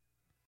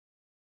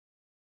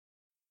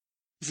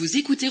 Vous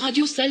écoutez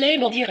Radio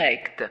Salem en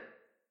direct.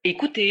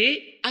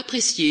 Écoutez,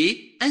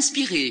 appréciez,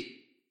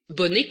 inspirez.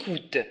 Bonne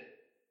écoute.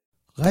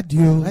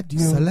 Radio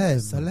Salem,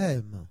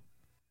 Salem.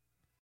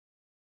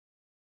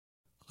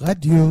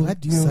 Radio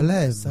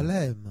Salem,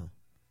 Salem.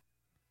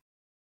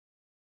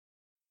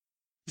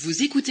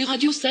 Vous écoutez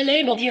Radio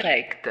Salem en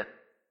direct.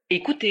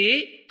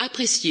 Écoutez,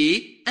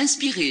 appréciez,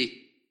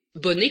 inspirez.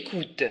 Bonne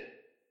écoute.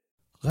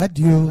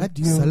 Radio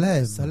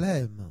Salem,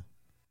 Salem.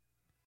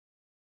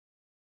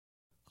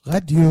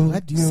 Radio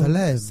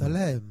Salem,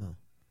 Salem.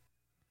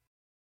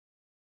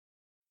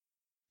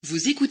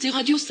 Vous écoutez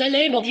Radio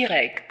Salem en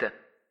direct.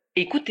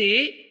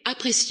 Écoutez,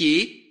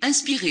 appréciez,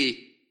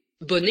 inspirez.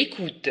 Bonne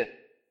écoute.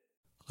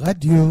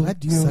 Radio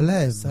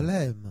Salem,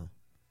 Salem.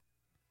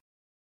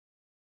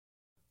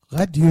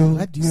 Radio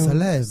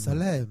Salem,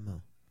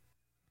 Salem.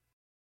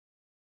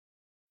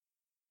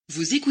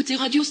 Vous écoutez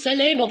Radio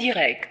Salem en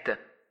direct.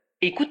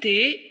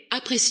 Écoutez,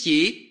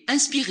 appréciez,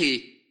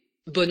 inspirez.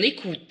 Bonne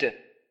écoute.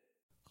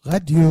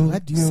 Radio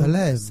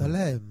Salem,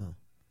 Salem.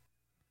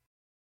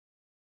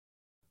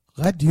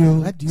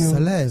 Radio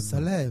Salem,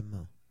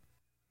 Salem.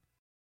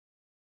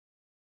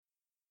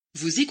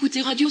 Vous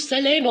écoutez Radio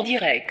Salem en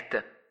direct.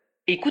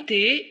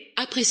 Écoutez,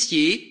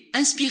 appréciez,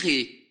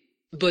 inspirez.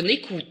 Bonne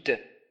écoute.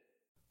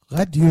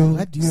 Radio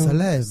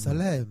Salem,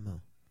 Salem.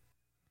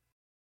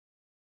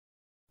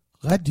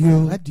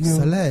 Radio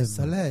Salem,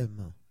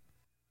 Salem.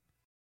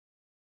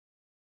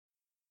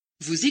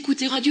 Vous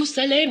écoutez Radio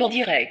Salem en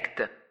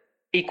direct.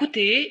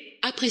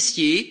 Écoutez,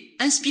 appréciez,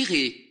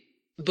 inspirez.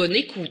 Bonne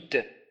écoute.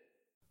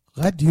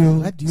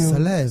 Radio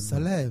Salem,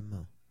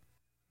 Salem.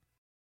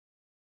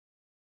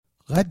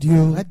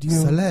 Radio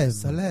Salem,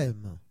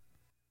 Salem.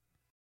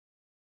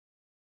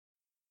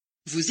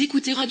 Vous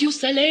écoutez Radio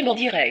Salem en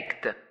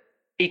direct.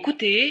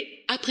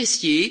 Écoutez,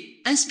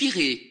 appréciez,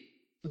 inspirez.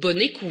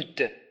 Bonne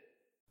écoute.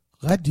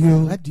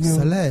 Radio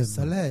Salem,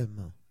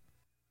 Salem.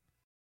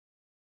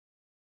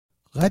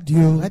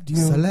 Radio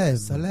Salem,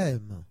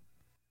 Salem.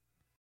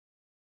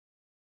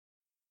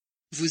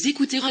 Vous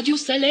écoutez Radio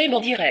Salem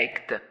en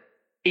direct.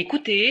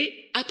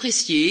 Écoutez,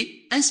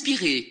 appréciez,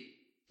 inspirez.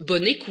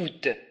 Bonne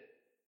écoute.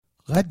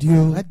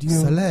 Radio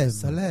Salem,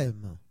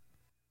 Salem.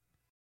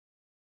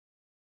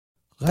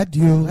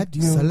 Radio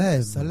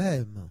Salem,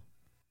 Salem.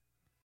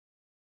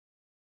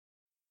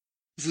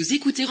 Vous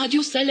écoutez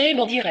Radio Salem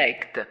en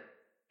direct.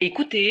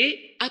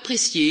 Écoutez,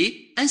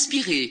 appréciez,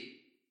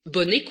 inspirez.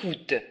 Bonne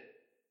écoute.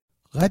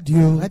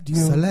 Radio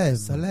Salem,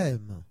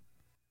 Salem.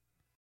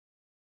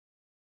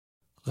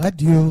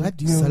 Radio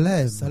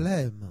Salem,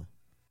 Salem.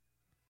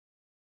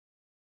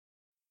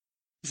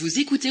 Vous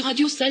écoutez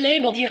Radio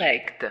Salem en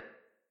direct.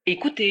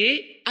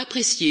 Écoutez,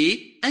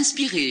 appréciez,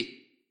 inspirez.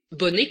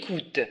 Bonne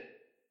écoute.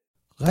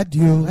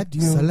 Radio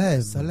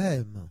Salem,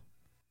 Salem.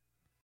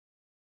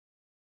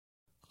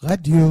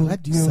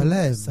 Radio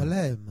Salem,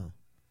 Salem.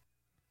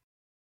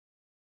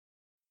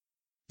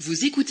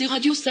 Vous écoutez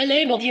Radio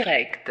Salem en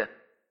direct.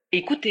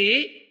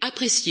 Écoutez,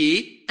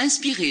 appréciez,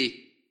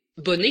 inspirez.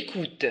 Bonne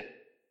écoute.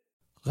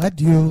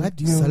 Radio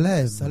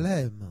Salem,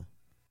 Salem.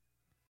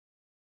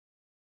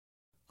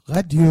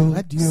 Radio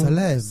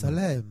Salem,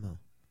 Salem.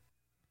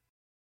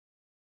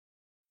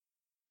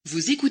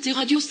 Vous écoutez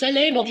Radio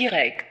Salem en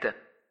direct.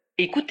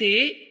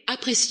 Écoutez,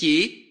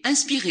 appréciez,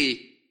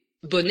 inspirez.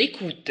 Bonne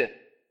écoute.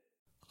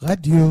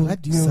 Radio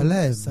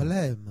Salem,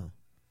 Salem.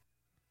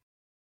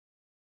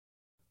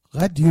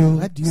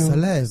 Radio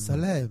Salem,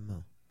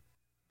 Salem.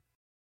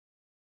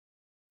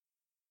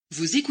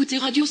 Vous écoutez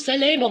Radio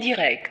Salem en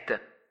direct.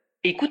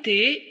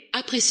 Écoutez,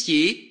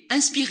 appréciez,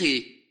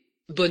 inspirez.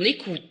 Bonne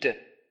écoute.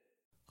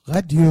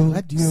 Radio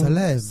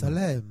Salem,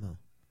 Salem.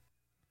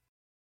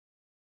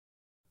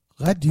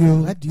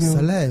 Radio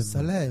Salem,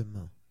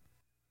 Salem.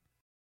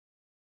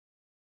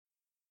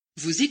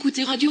 Vous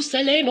écoutez Radio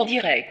Salem en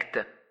direct.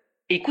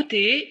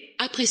 Écoutez,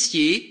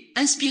 appréciez,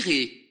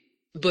 inspirez.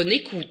 Bonne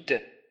écoute.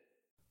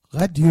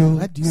 Radio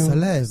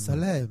Salem,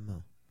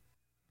 Salem.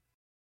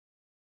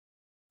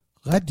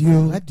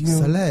 Radio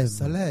Salem,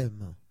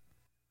 Salem.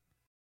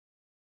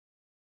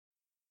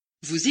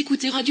 Vous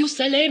écoutez Radio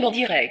Salem en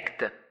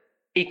direct.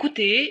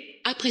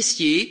 Écoutez,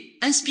 appréciez,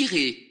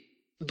 inspirez.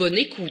 Bonne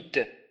écoute.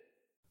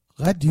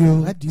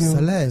 Radio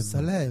Salem,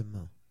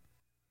 Salem.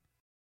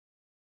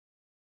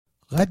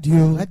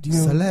 Radio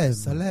Salem,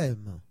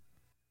 Salem.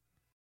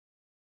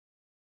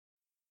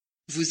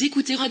 Vous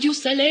écoutez Radio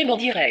Salem en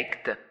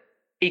direct.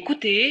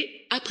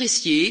 Écoutez,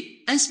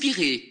 appréciez,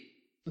 inspirez.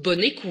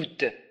 Bonne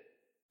écoute.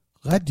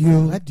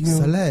 Radio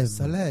Salem,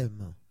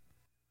 Salem.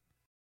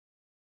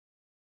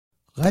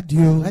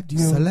 Radio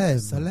Salem,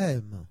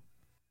 Salem.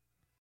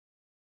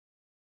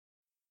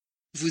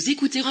 Vous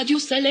écoutez Radio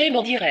Salem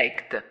en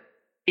direct.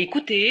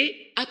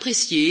 Écoutez,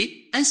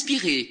 appréciez,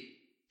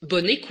 inspirez.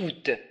 Bonne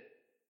écoute.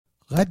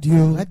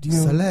 Radio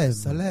Salem,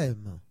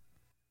 Salem.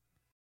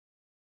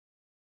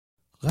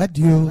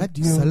 Radio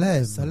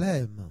Salem,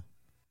 Salem.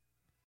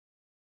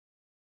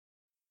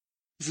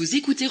 Vous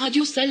écoutez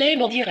Radio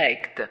Salem en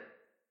direct.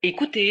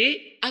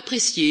 Écoutez,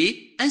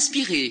 appréciez,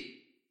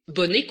 inspirez.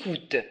 Bonne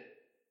écoute.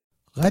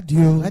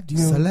 Radio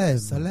Salem,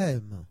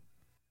 Salem.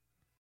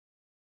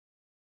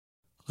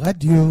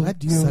 Radio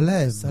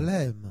Salem,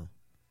 Salem.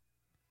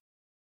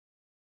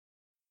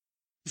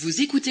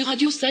 Vous écoutez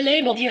Radio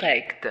Salem en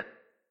direct.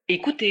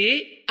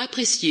 Écoutez,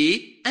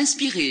 appréciez,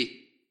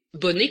 inspirez.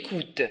 Bonne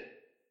écoute.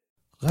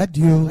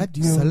 Radio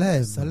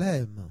Salem,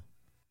 Salem.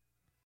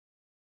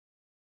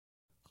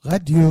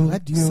 Radio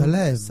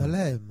Salem,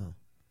 Salem.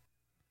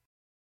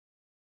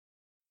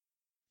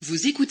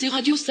 Vous écoutez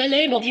Radio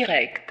Salem en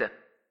direct.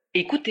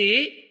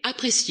 Écoutez,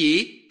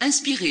 appréciez,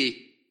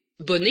 inspirez.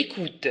 Bonne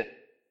écoute.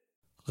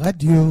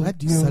 Radio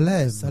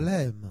Salem,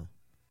 Salem.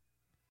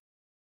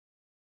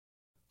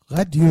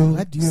 Radio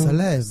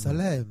Salem,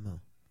 Salem.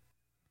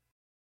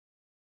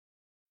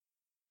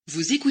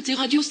 Vous écoutez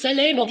Radio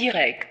Salem en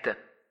direct.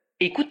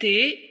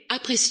 Écoutez,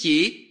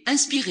 appréciez,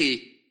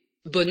 inspirez.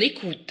 Bonne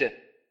écoute.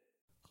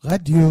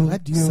 Radio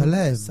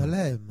Salem,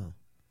 Salem.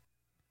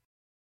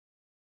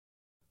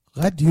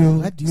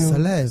 Radio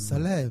Salem,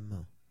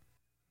 Salem.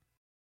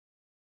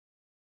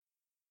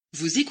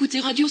 Vous écoutez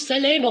Radio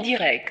Salem en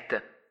direct.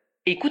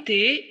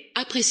 Écoutez,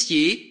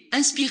 appréciez,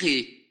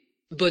 inspirez.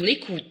 Bonne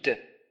écoute.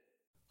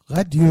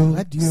 Radio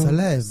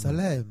Salem,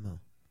 Salem.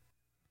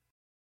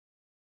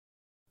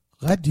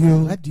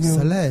 Radio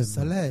Salem,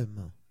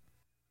 Salem.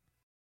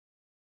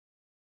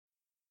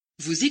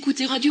 Vous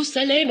écoutez Radio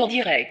Salem en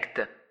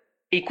direct.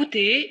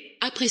 Écoutez,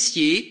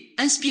 appréciez,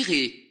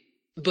 inspirez.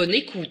 Bonne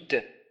écoute.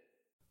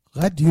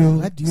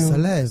 Radio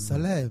Salem,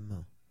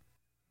 Salem.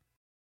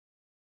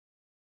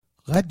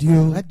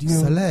 Radio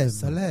Salem,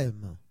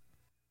 Salem.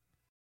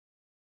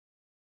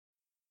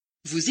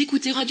 Vous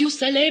écoutez Radio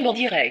Salem en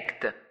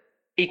direct.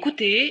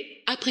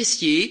 Écoutez,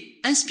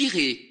 appréciez,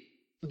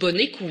 inspirez. Bonne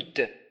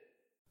écoute.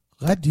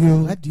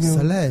 Radio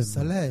Salem,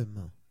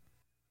 Salem.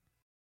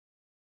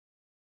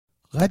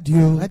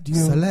 Radio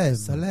Salem,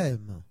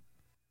 Salem.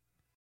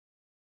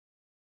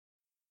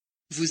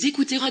 Vous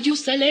écoutez Radio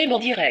Salem en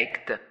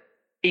direct.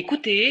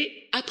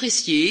 Écoutez,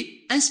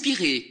 appréciez,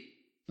 inspirez.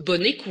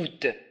 Bonne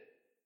écoute.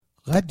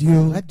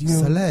 Radio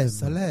Salem,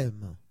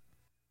 Salem.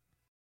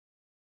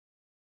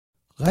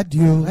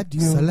 Radio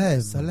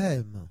Salem,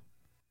 Salem.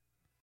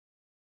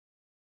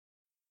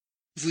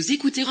 Vous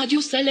écoutez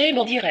Radio Salem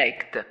en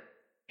direct.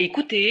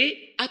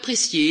 Écoutez,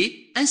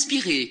 appréciez,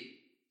 inspirez.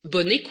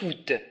 Bonne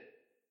écoute.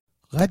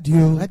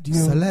 Radio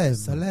Salem,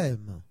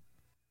 Salem.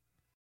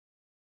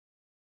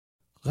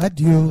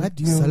 Radio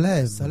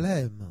Salem,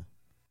 Salem.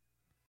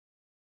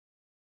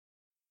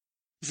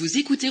 Vous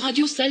écoutez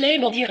Radio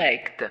Salem en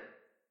direct.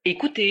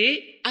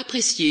 Écoutez,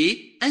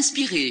 appréciez,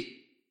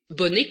 inspirez.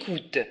 Bonne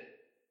écoute.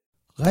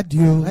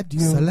 Radio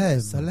Salem,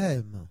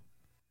 Salem.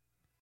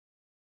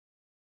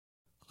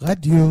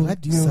 Radio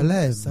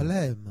Salem,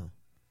 Salem.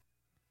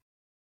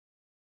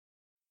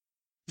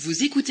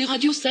 Vous écoutez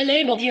Radio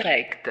Salem en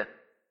direct.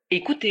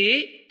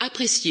 Écoutez,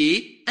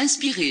 appréciez,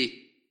 inspirez.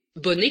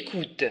 Bonne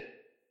écoute.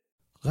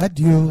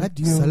 Radio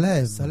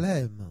Salem,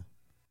 Salem.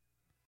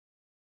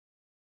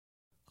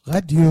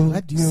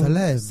 Radio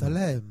Salem,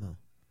 Salem.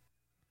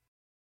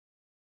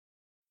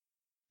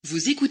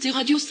 Vous écoutez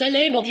Radio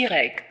Salem en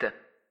direct.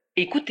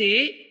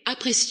 Écoutez,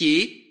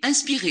 appréciez,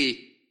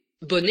 inspirez.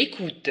 Bonne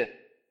écoute.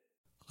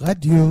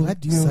 Radio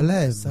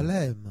Salem,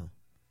 Salem.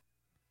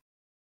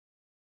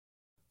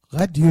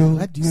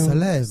 Radio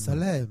Salem,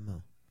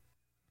 Salem.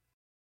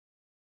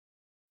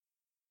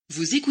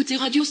 Vous écoutez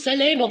Radio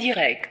Salem en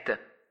direct.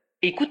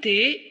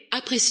 Écoutez,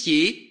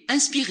 appréciez,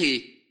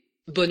 inspirez.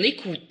 Bonne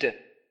écoute.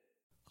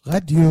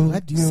 Radio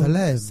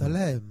Salem,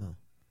 Salem.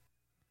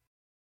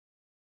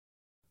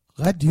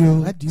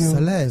 Radio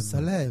Salem,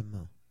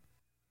 Salem.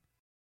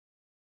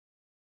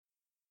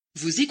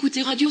 Vous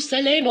écoutez Radio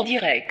Salem en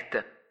direct.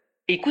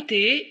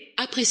 Écoutez,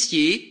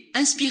 appréciez,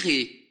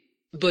 inspirez.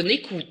 Bonne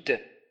écoute.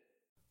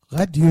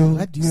 Radio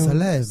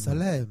Salem,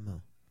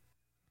 Salem.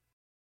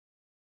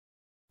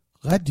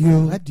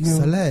 Radio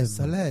Salem,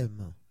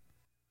 Salem.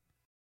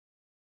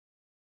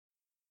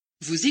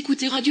 Vous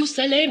écoutez Radio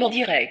Salem en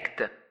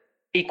direct.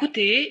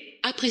 Écoutez,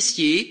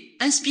 appréciez,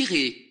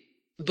 inspirez.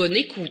 Bonne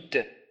écoute.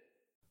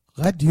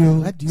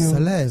 Radio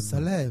Salem,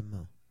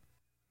 Salem.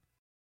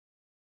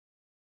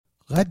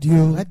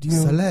 Radio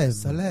Salem,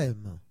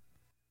 Salem.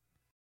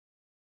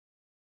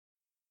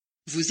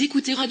 Vous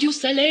écoutez Radio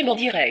Salem en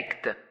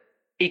direct.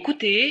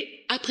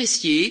 Écoutez,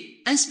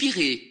 appréciez,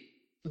 inspirez.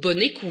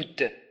 Bonne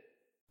écoute.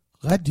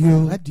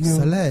 Radio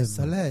Salem,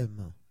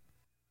 Salem.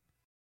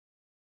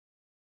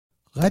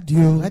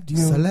 Radio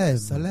Salem,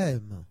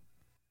 Salem.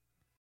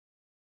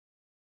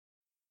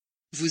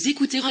 Vous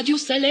écoutez Radio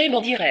Salem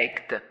en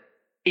direct.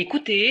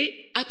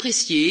 Écoutez,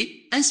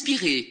 appréciez,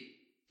 inspirez.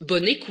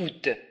 Bonne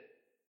écoute.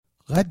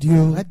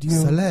 Radio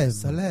Salem,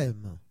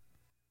 Salem.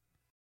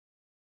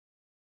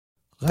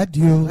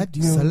 Radio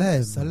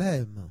Salem,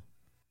 Salem.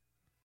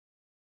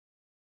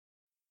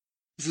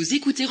 Vous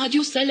écoutez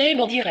Radio Salem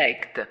en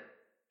direct.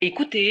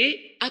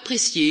 Écoutez,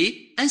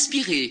 appréciez,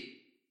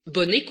 inspirez.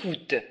 Bonne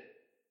écoute.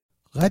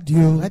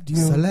 Radio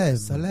Salem,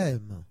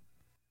 Salem.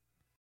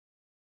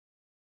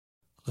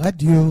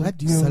 Radio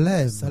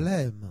Salem,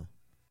 Salem.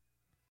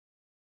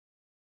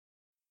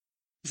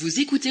 Vous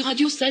écoutez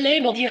Radio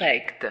Salem en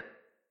direct.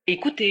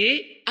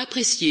 Écoutez,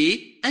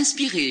 appréciez,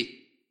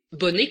 inspirez.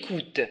 Bonne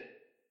écoute.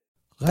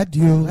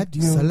 Radio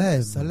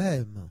Salem,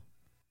 Salem.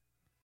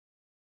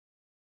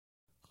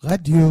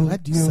 Radio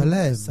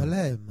Salem,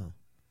 Salem.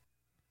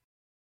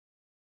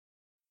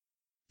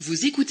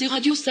 Vous écoutez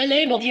Radio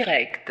Salem en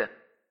direct.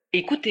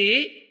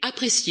 Écoutez,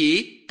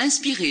 appréciez,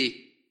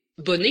 inspirez.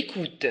 Bonne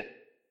écoute.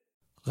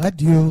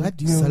 Radio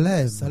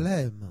Salem,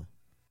 Salem.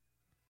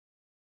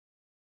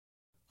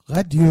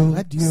 Radio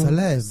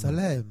Salem,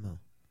 Salem.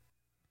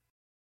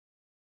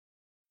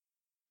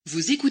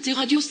 Vous écoutez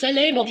Radio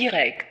Salem en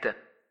direct.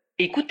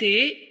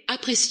 Écoutez,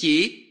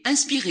 appréciez,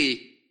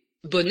 inspirez.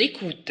 Bonne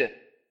écoute.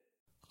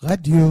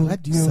 Radio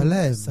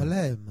Salem,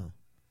 Salem.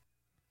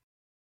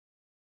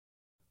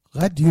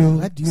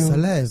 Radio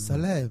Salem,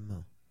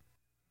 Salem.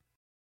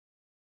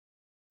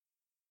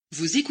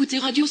 Vous écoutez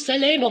Radio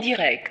Salem en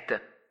direct.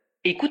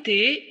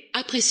 Écoutez,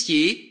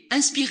 appréciez,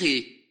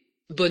 inspirez.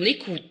 Bonne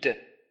écoute.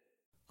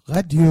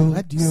 Radio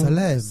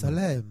Salem,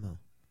 Salem.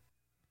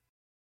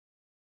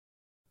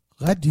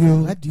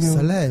 Radio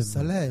Salem,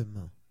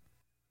 Salem.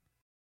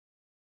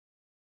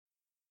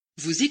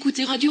 Vous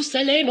écoutez Radio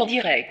Salem en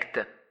direct.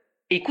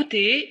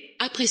 Écoutez,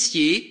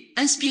 appréciez,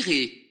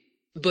 inspirez.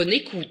 Bonne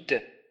écoute.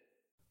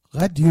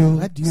 Radio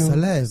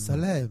Salem,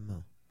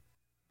 Salem.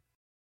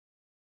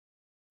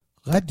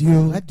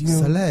 Radio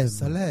Salem,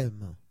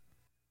 Salem.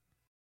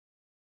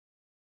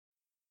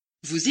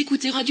 Vous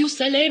écoutez Radio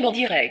Salem en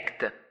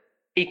direct.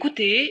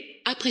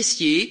 Écoutez,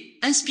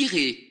 appréciez,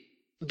 inspirez.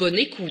 Bonne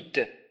écoute.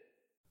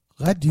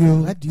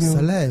 Radio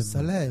Salem,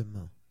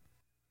 Salem.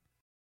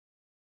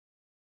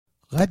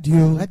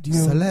 Radio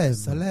Salem,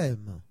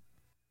 Salem.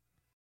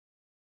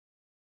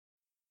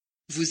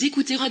 Vous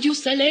écoutez Radio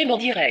Salem en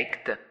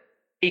direct.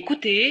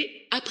 Écoutez,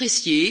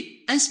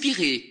 appréciez,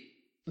 inspirez.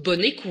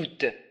 Bonne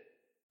écoute.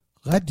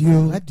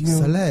 Radio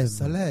Salem,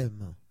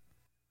 Salem.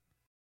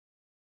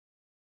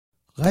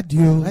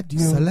 Radio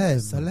Salem,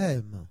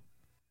 Salem.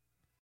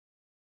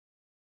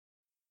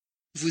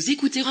 Vous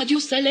écoutez Radio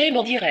Salem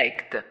en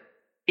direct.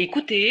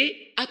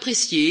 Écoutez,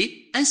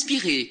 appréciez,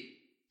 inspirez.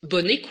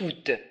 Bonne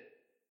écoute.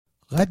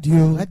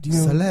 Radio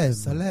Salem,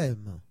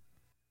 Salem.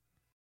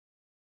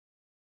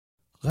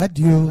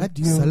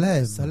 Radio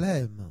Salem,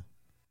 Salem.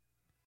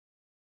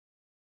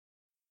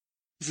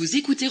 Vous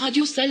écoutez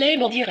Radio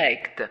Salem en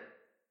direct.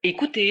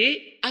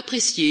 Écoutez,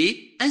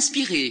 appréciez,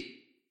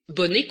 inspirez.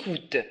 Bonne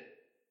écoute.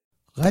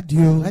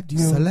 Radio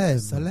Salem,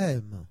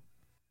 Salem.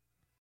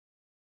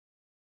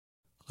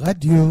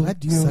 Radio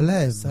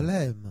Salem,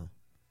 Salem.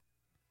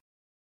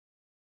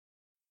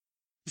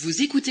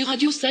 Vous écoutez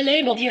Radio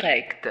Salem en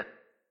direct.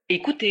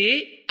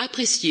 Écoutez,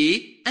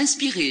 appréciez,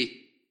 inspirez.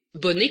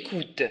 Bonne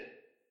écoute.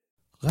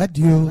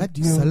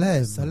 Radio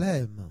Salem,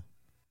 Salem.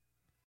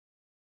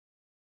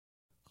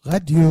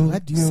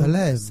 Radio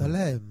Salem,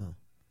 Salem.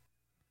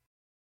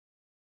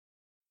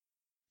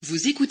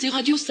 Vous écoutez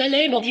Radio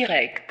Salem en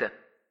direct.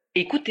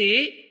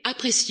 Écoutez,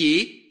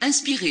 appréciez,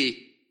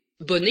 inspirez.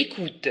 Bonne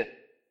écoute.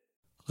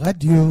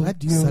 Radio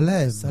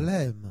Salem,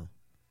 Salem.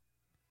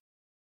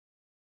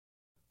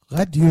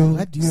 Radio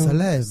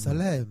Salem,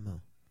 Salem.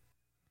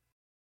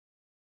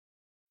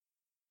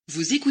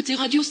 Vous écoutez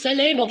Radio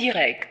Salem en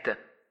direct.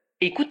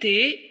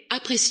 Écoutez,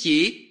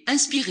 appréciez,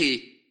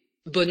 inspirez.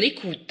 Bonne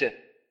écoute.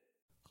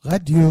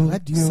 Radio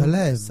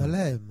Salem,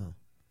 Salem.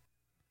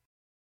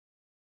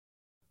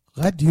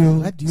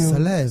 Radio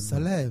Salem,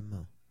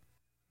 Salem.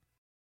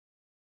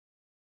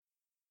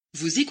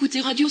 Vous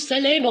écoutez Radio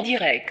Salem en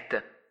direct.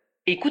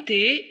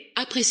 Écoutez,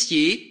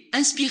 appréciez,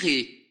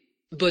 inspirez.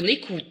 Bonne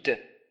écoute.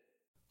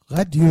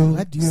 Radio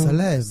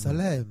Salem,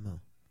 Salem.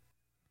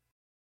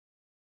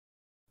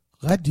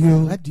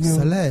 Radio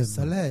Salem,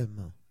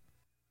 Salem.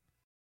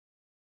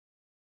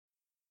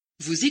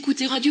 Vous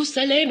écoutez Radio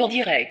Salem en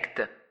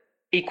direct.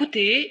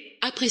 Écoutez,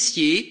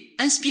 appréciez,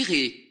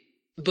 inspirez.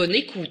 Bonne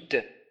écoute.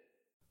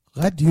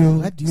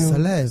 Radio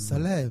Salem,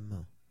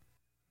 Salem.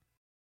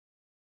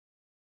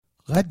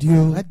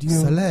 Radio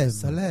Salem,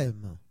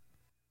 Salem.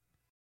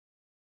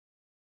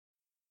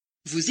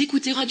 Vous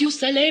écoutez Radio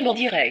Salem en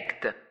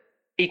direct.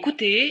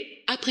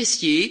 Écoutez,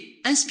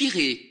 appréciez,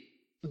 inspirez.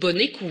 Bonne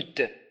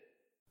écoute.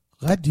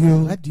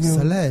 Radio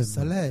Salem,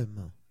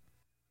 Salem.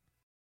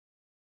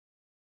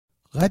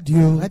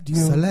 Radio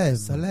Salem,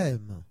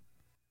 Salem.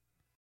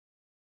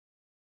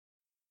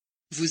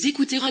 Vous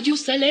écoutez Radio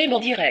Salem en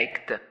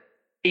direct.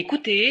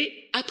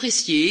 Écoutez,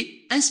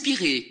 appréciez,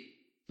 inspirez.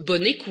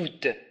 Bonne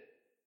écoute.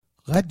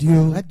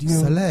 Radio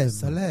Salem,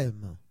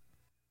 Salem.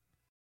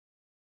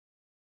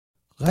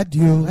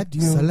 Radio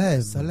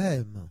Salem,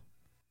 Salem.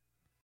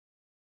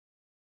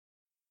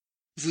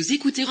 Vous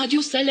écoutez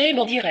Radio Salem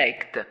en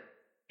direct.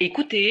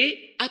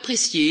 Écoutez,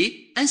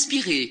 appréciez,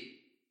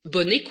 inspirez.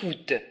 Bonne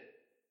écoute.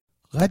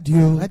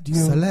 Radio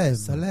Salem,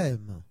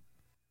 Salem.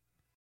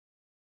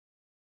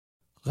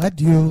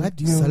 Radio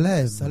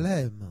Salem,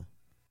 Salem.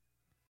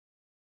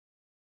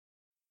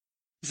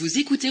 Vous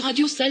écoutez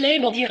Radio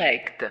Salem en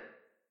direct.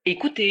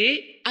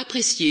 Écoutez,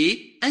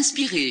 appréciez,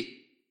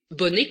 inspirez.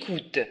 Bonne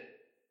écoute.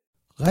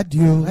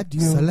 Radio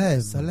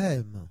Salem,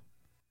 Salem.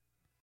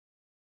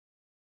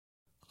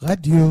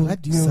 Radio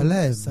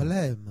Salem,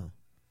 Salem.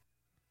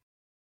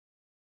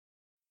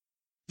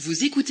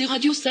 Vous écoutez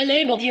Radio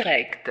Salem en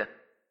direct.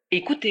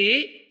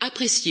 Écoutez,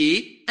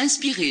 appréciez,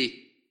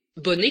 inspirez.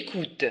 Bonne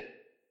écoute.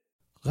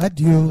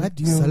 Radio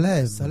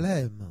Salem,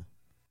 Salem.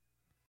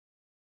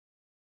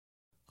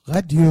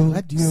 Radio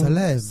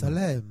Salem,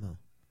 Salem.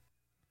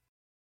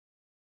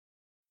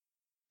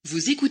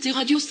 Vous écoutez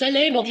Radio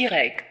Salem en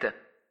direct.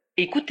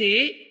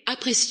 Écoutez,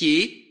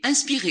 appréciez,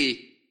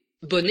 inspirez.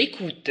 Bonne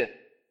écoute.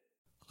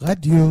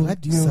 Radio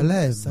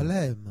Salem,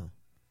 Salem.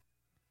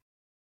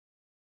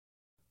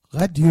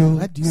 Radio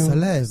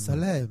Salem,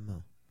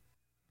 Salem.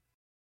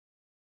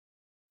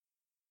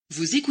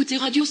 Vous écoutez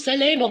Radio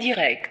Salem en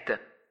direct.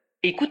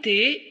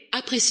 Écoutez,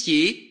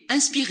 appréciez,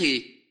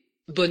 inspirez.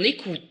 Bonne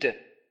écoute.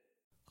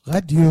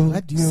 Radio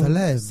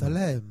Salem,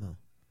 Salem.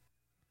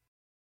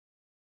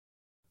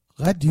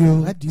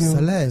 Radio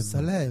Salem,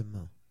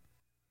 Salem.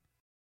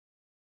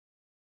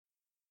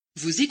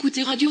 Vous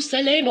écoutez Radio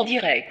Salem en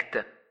direct.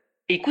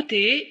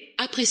 Écoutez,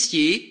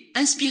 appréciez,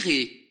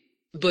 inspirez.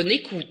 Bonne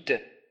écoute.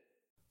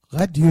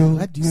 Radio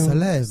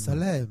Salem,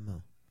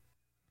 Salem.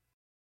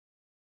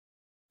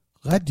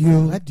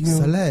 Radio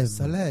Salem,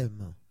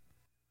 Salem.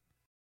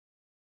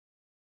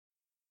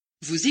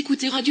 Vous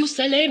écoutez Radio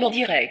Salem en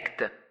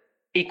direct.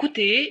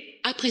 Écoutez,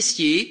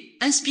 appréciez,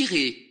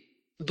 inspirez.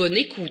 Bonne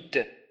écoute.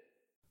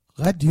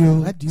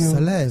 Radio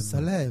Salem,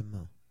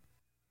 Salem.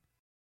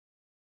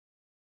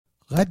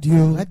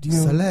 Radio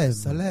Salem,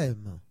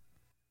 Salem.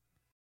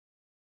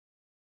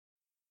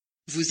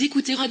 Vous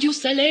écoutez Radio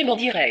Salem en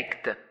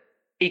direct.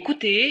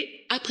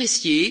 Écoutez,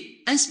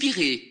 appréciez,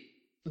 inspirez.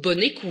 Bonne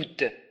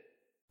écoute.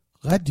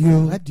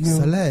 Radio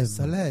Salem,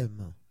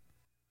 Salem.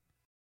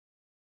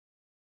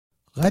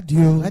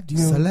 Radio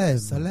Salem,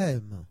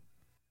 Salem.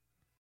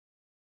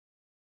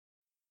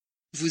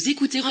 Vous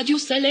écoutez Radio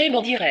Salem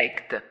en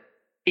direct.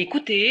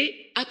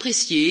 Écoutez,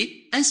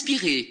 appréciez,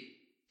 inspirez.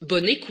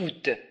 Bonne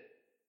écoute.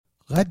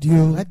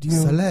 Radio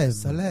Salem,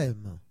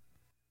 Salem.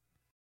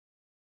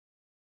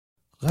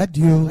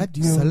 Radio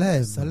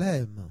Salem,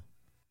 Salem.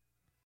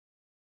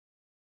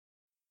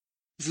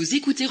 Vous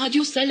écoutez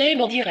Radio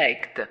Salem en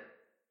direct.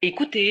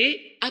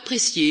 Écoutez,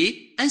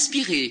 appréciez,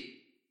 inspirez.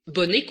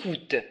 Bonne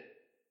écoute.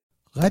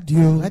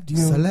 Radio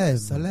Salem,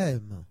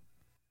 Salem.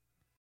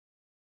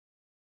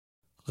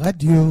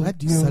 Radio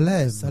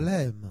Salem,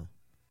 Salem.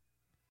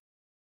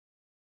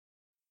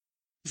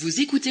 Vous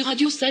écoutez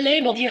Radio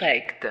Salem en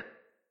direct.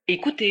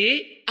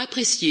 Écoutez,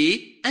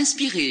 appréciez,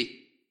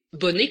 inspirez.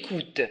 Bonne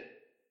écoute.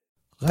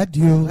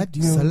 Radio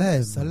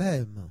Salem,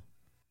 Salem.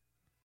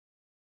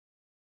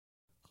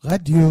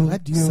 Radio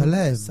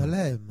Salem,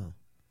 Salem.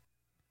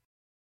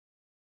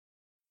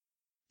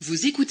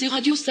 Vous écoutez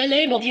Radio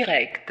Salem en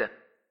direct.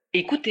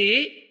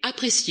 Écoutez,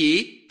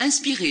 appréciez,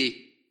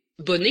 inspirez.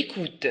 Bonne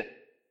écoute.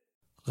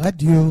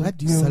 Radio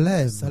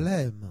Salem,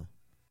 Salem.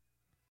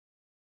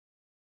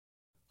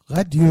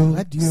 Radio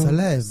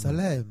Salem,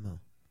 Salem.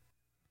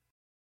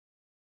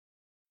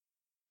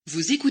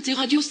 Vous écoutez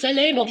Radio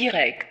Salem en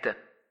direct.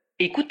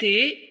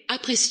 Écoutez,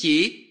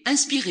 appréciez,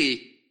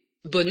 inspirez.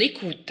 Bonne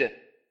écoute.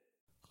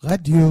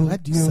 Radio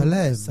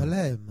Salem,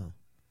 Salem.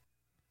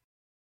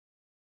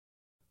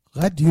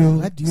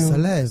 Radio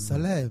Salem,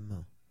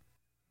 Salem.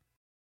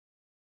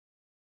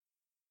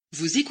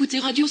 Vous écoutez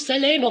Radio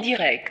Salem en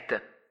direct.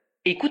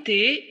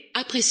 Écoutez,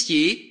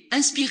 appréciez,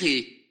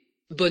 inspirez.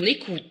 Bonne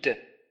écoute.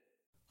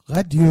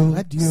 Radio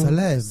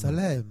Salem,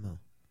 Salem.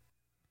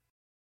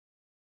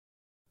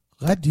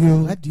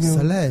 Radio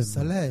Salem,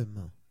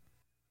 Salem.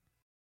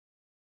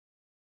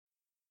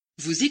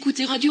 Vous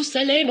écoutez Radio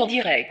Salem en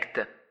direct.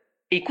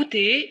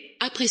 Écoutez,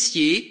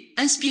 appréciez,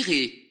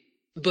 inspirez.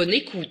 Bonne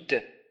écoute.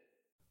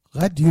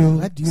 Radio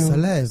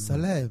Salem,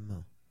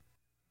 Salem.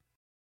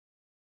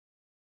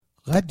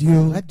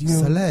 Radio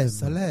Salem,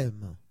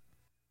 Salem.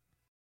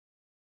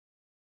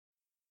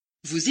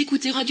 Vous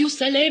écoutez Radio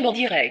Salem en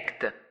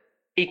direct.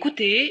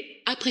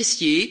 Écoutez,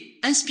 appréciez,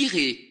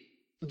 inspirez.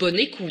 Bonne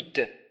écoute.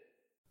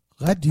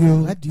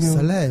 Radio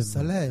Salem,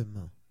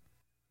 Salem.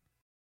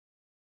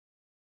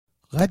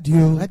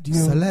 Radio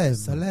Salem,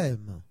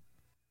 Salem.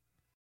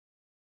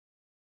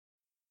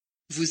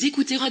 Vous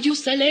écoutez Radio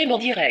Salem en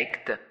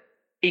direct.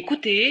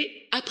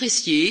 Écoutez,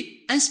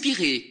 appréciez,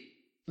 inspirez.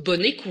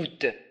 Bonne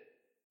écoute.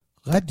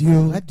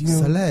 Radio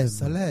Salem,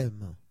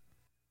 Salem.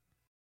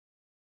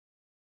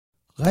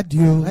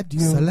 Radio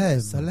Salem,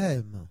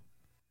 Salem.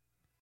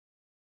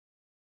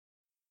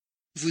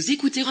 Vous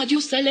écoutez Radio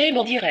Salem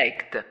en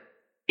direct.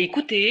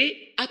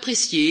 Écoutez,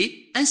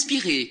 appréciez,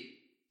 inspirez.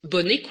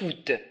 Bonne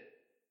écoute.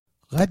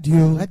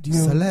 Radio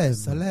Salem,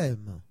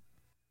 Salem.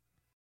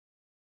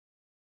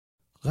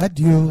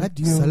 Radio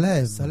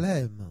Salem,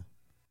 Salem.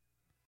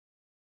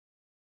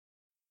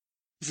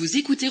 Vous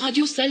écoutez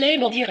Radio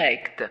Salem en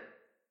direct.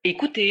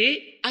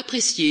 Écoutez,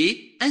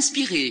 appréciez,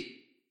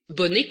 inspirez.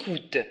 Bonne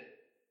écoute.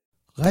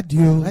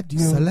 Radio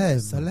Salem,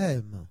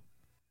 Salem.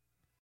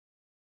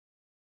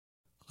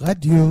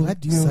 Radio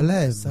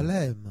Salem,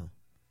 Salem.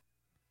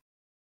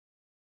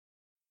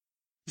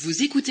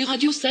 Vous écoutez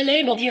Radio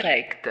Salem en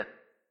direct.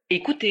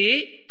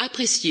 Écoutez,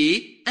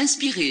 appréciez,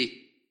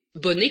 inspirez.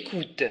 Bonne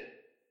écoute.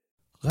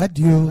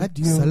 Radio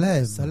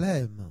Salem,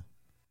 Salem.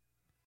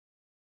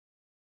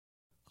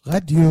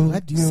 Radio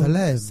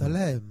Salem,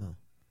 Salem.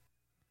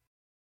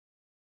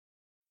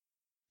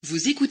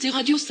 Vous écoutez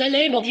Radio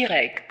Salem en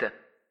direct.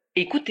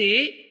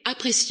 Écoutez,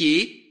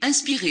 appréciez,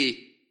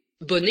 inspirez.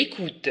 Bonne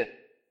écoute.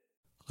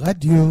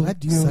 Radio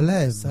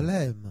Salem,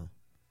 Salem.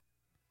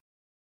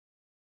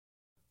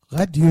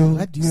 Radio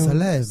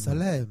Salem,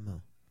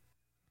 Salem.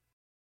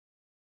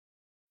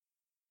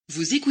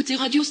 Vous écoutez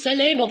Radio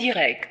Salem en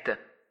direct.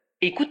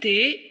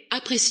 Écoutez,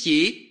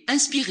 appréciez,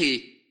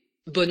 inspirez.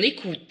 Bonne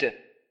écoute.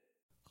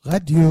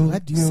 Radio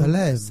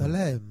Salem,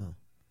 Salem.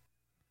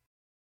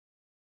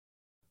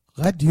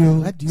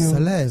 Radio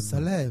Salem,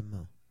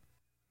 Salem.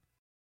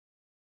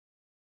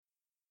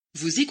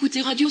 Vous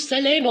écoutez Radio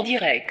Salem en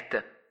direct.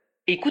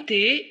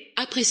 Écoutez,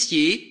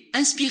 appréciez,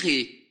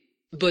 inspirez.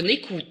 Bonne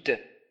écoute.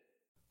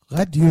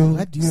 Radio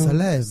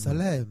Salem,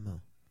 Salem.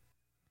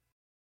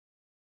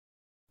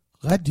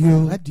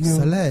 Radio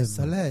Salem,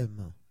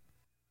 Salem.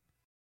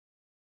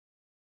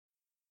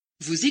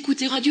 Vous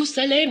écoutez Radio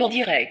Salem en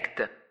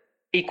direct.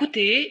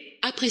 Écoutez,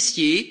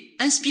 appréciez,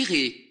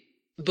 inspirez.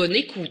 Bonne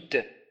écoute.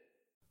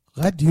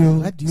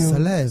 Radio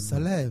Salem,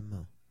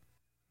 Salem.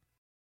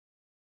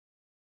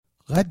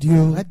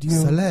 Radio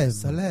Salem,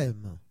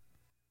 Salem.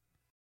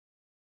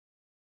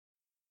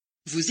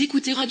 Vous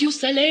écoutez Radio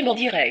Salem en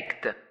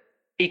direct.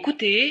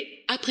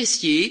 Écoutez,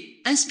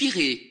 appréciez,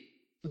 inspirez.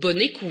 Bonne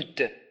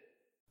écoute.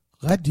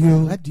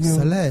 Radio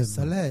Salem,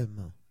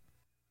 Salem.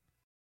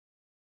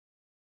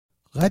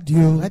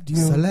 Radio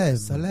Salem,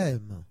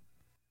 Salem.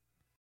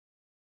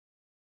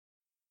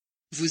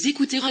 Vous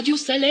écoutez Radio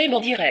Salem en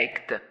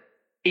direct.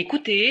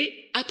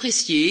 Écoutez,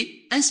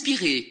 appréciez,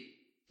 inspirez.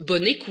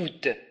 Bonne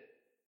écoute.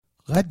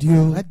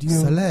 Radio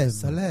Salem,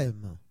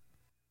 Salem.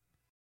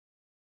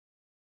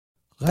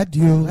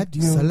 Radio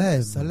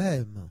Salem,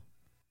 Salem.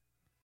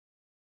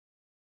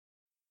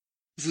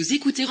 Vous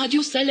écoutez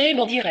Radio Salem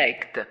en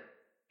direct.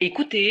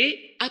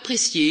 Écoutez,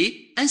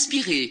 appréciez,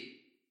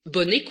 inspirez.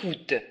 Bonne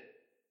écoute.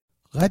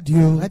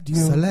 Radio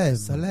Salem,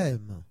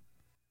 Salem.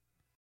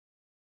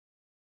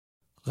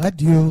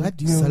 Radio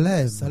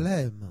Salem,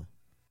 Salem.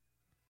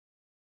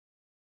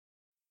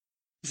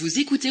 Vous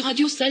écoutez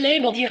Radio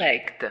Salem en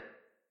direct.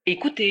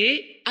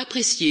 Écoutez,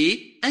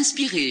 appréciez,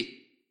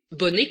 inspirez.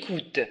 Bonne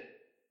écoute.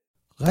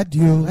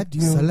 Radio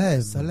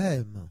Salem,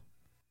 Salem.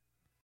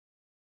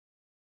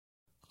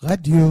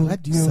 Radio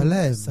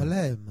Salem,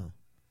 Salem.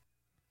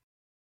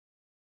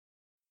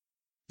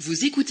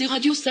 Vous écoutez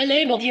Radio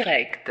Salem en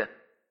direct.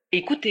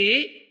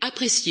 Écoutez,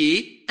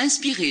 appréciez,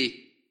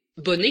 inspirez.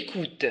 Bonne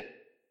écoute.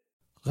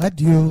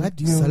 Radio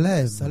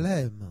Salem,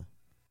 Salem.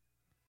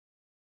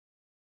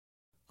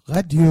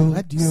 Radio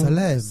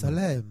Salem,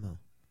 Salem.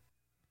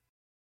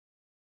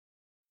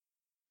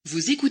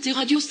 Vous écoutez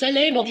Radio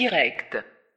Salem en direct.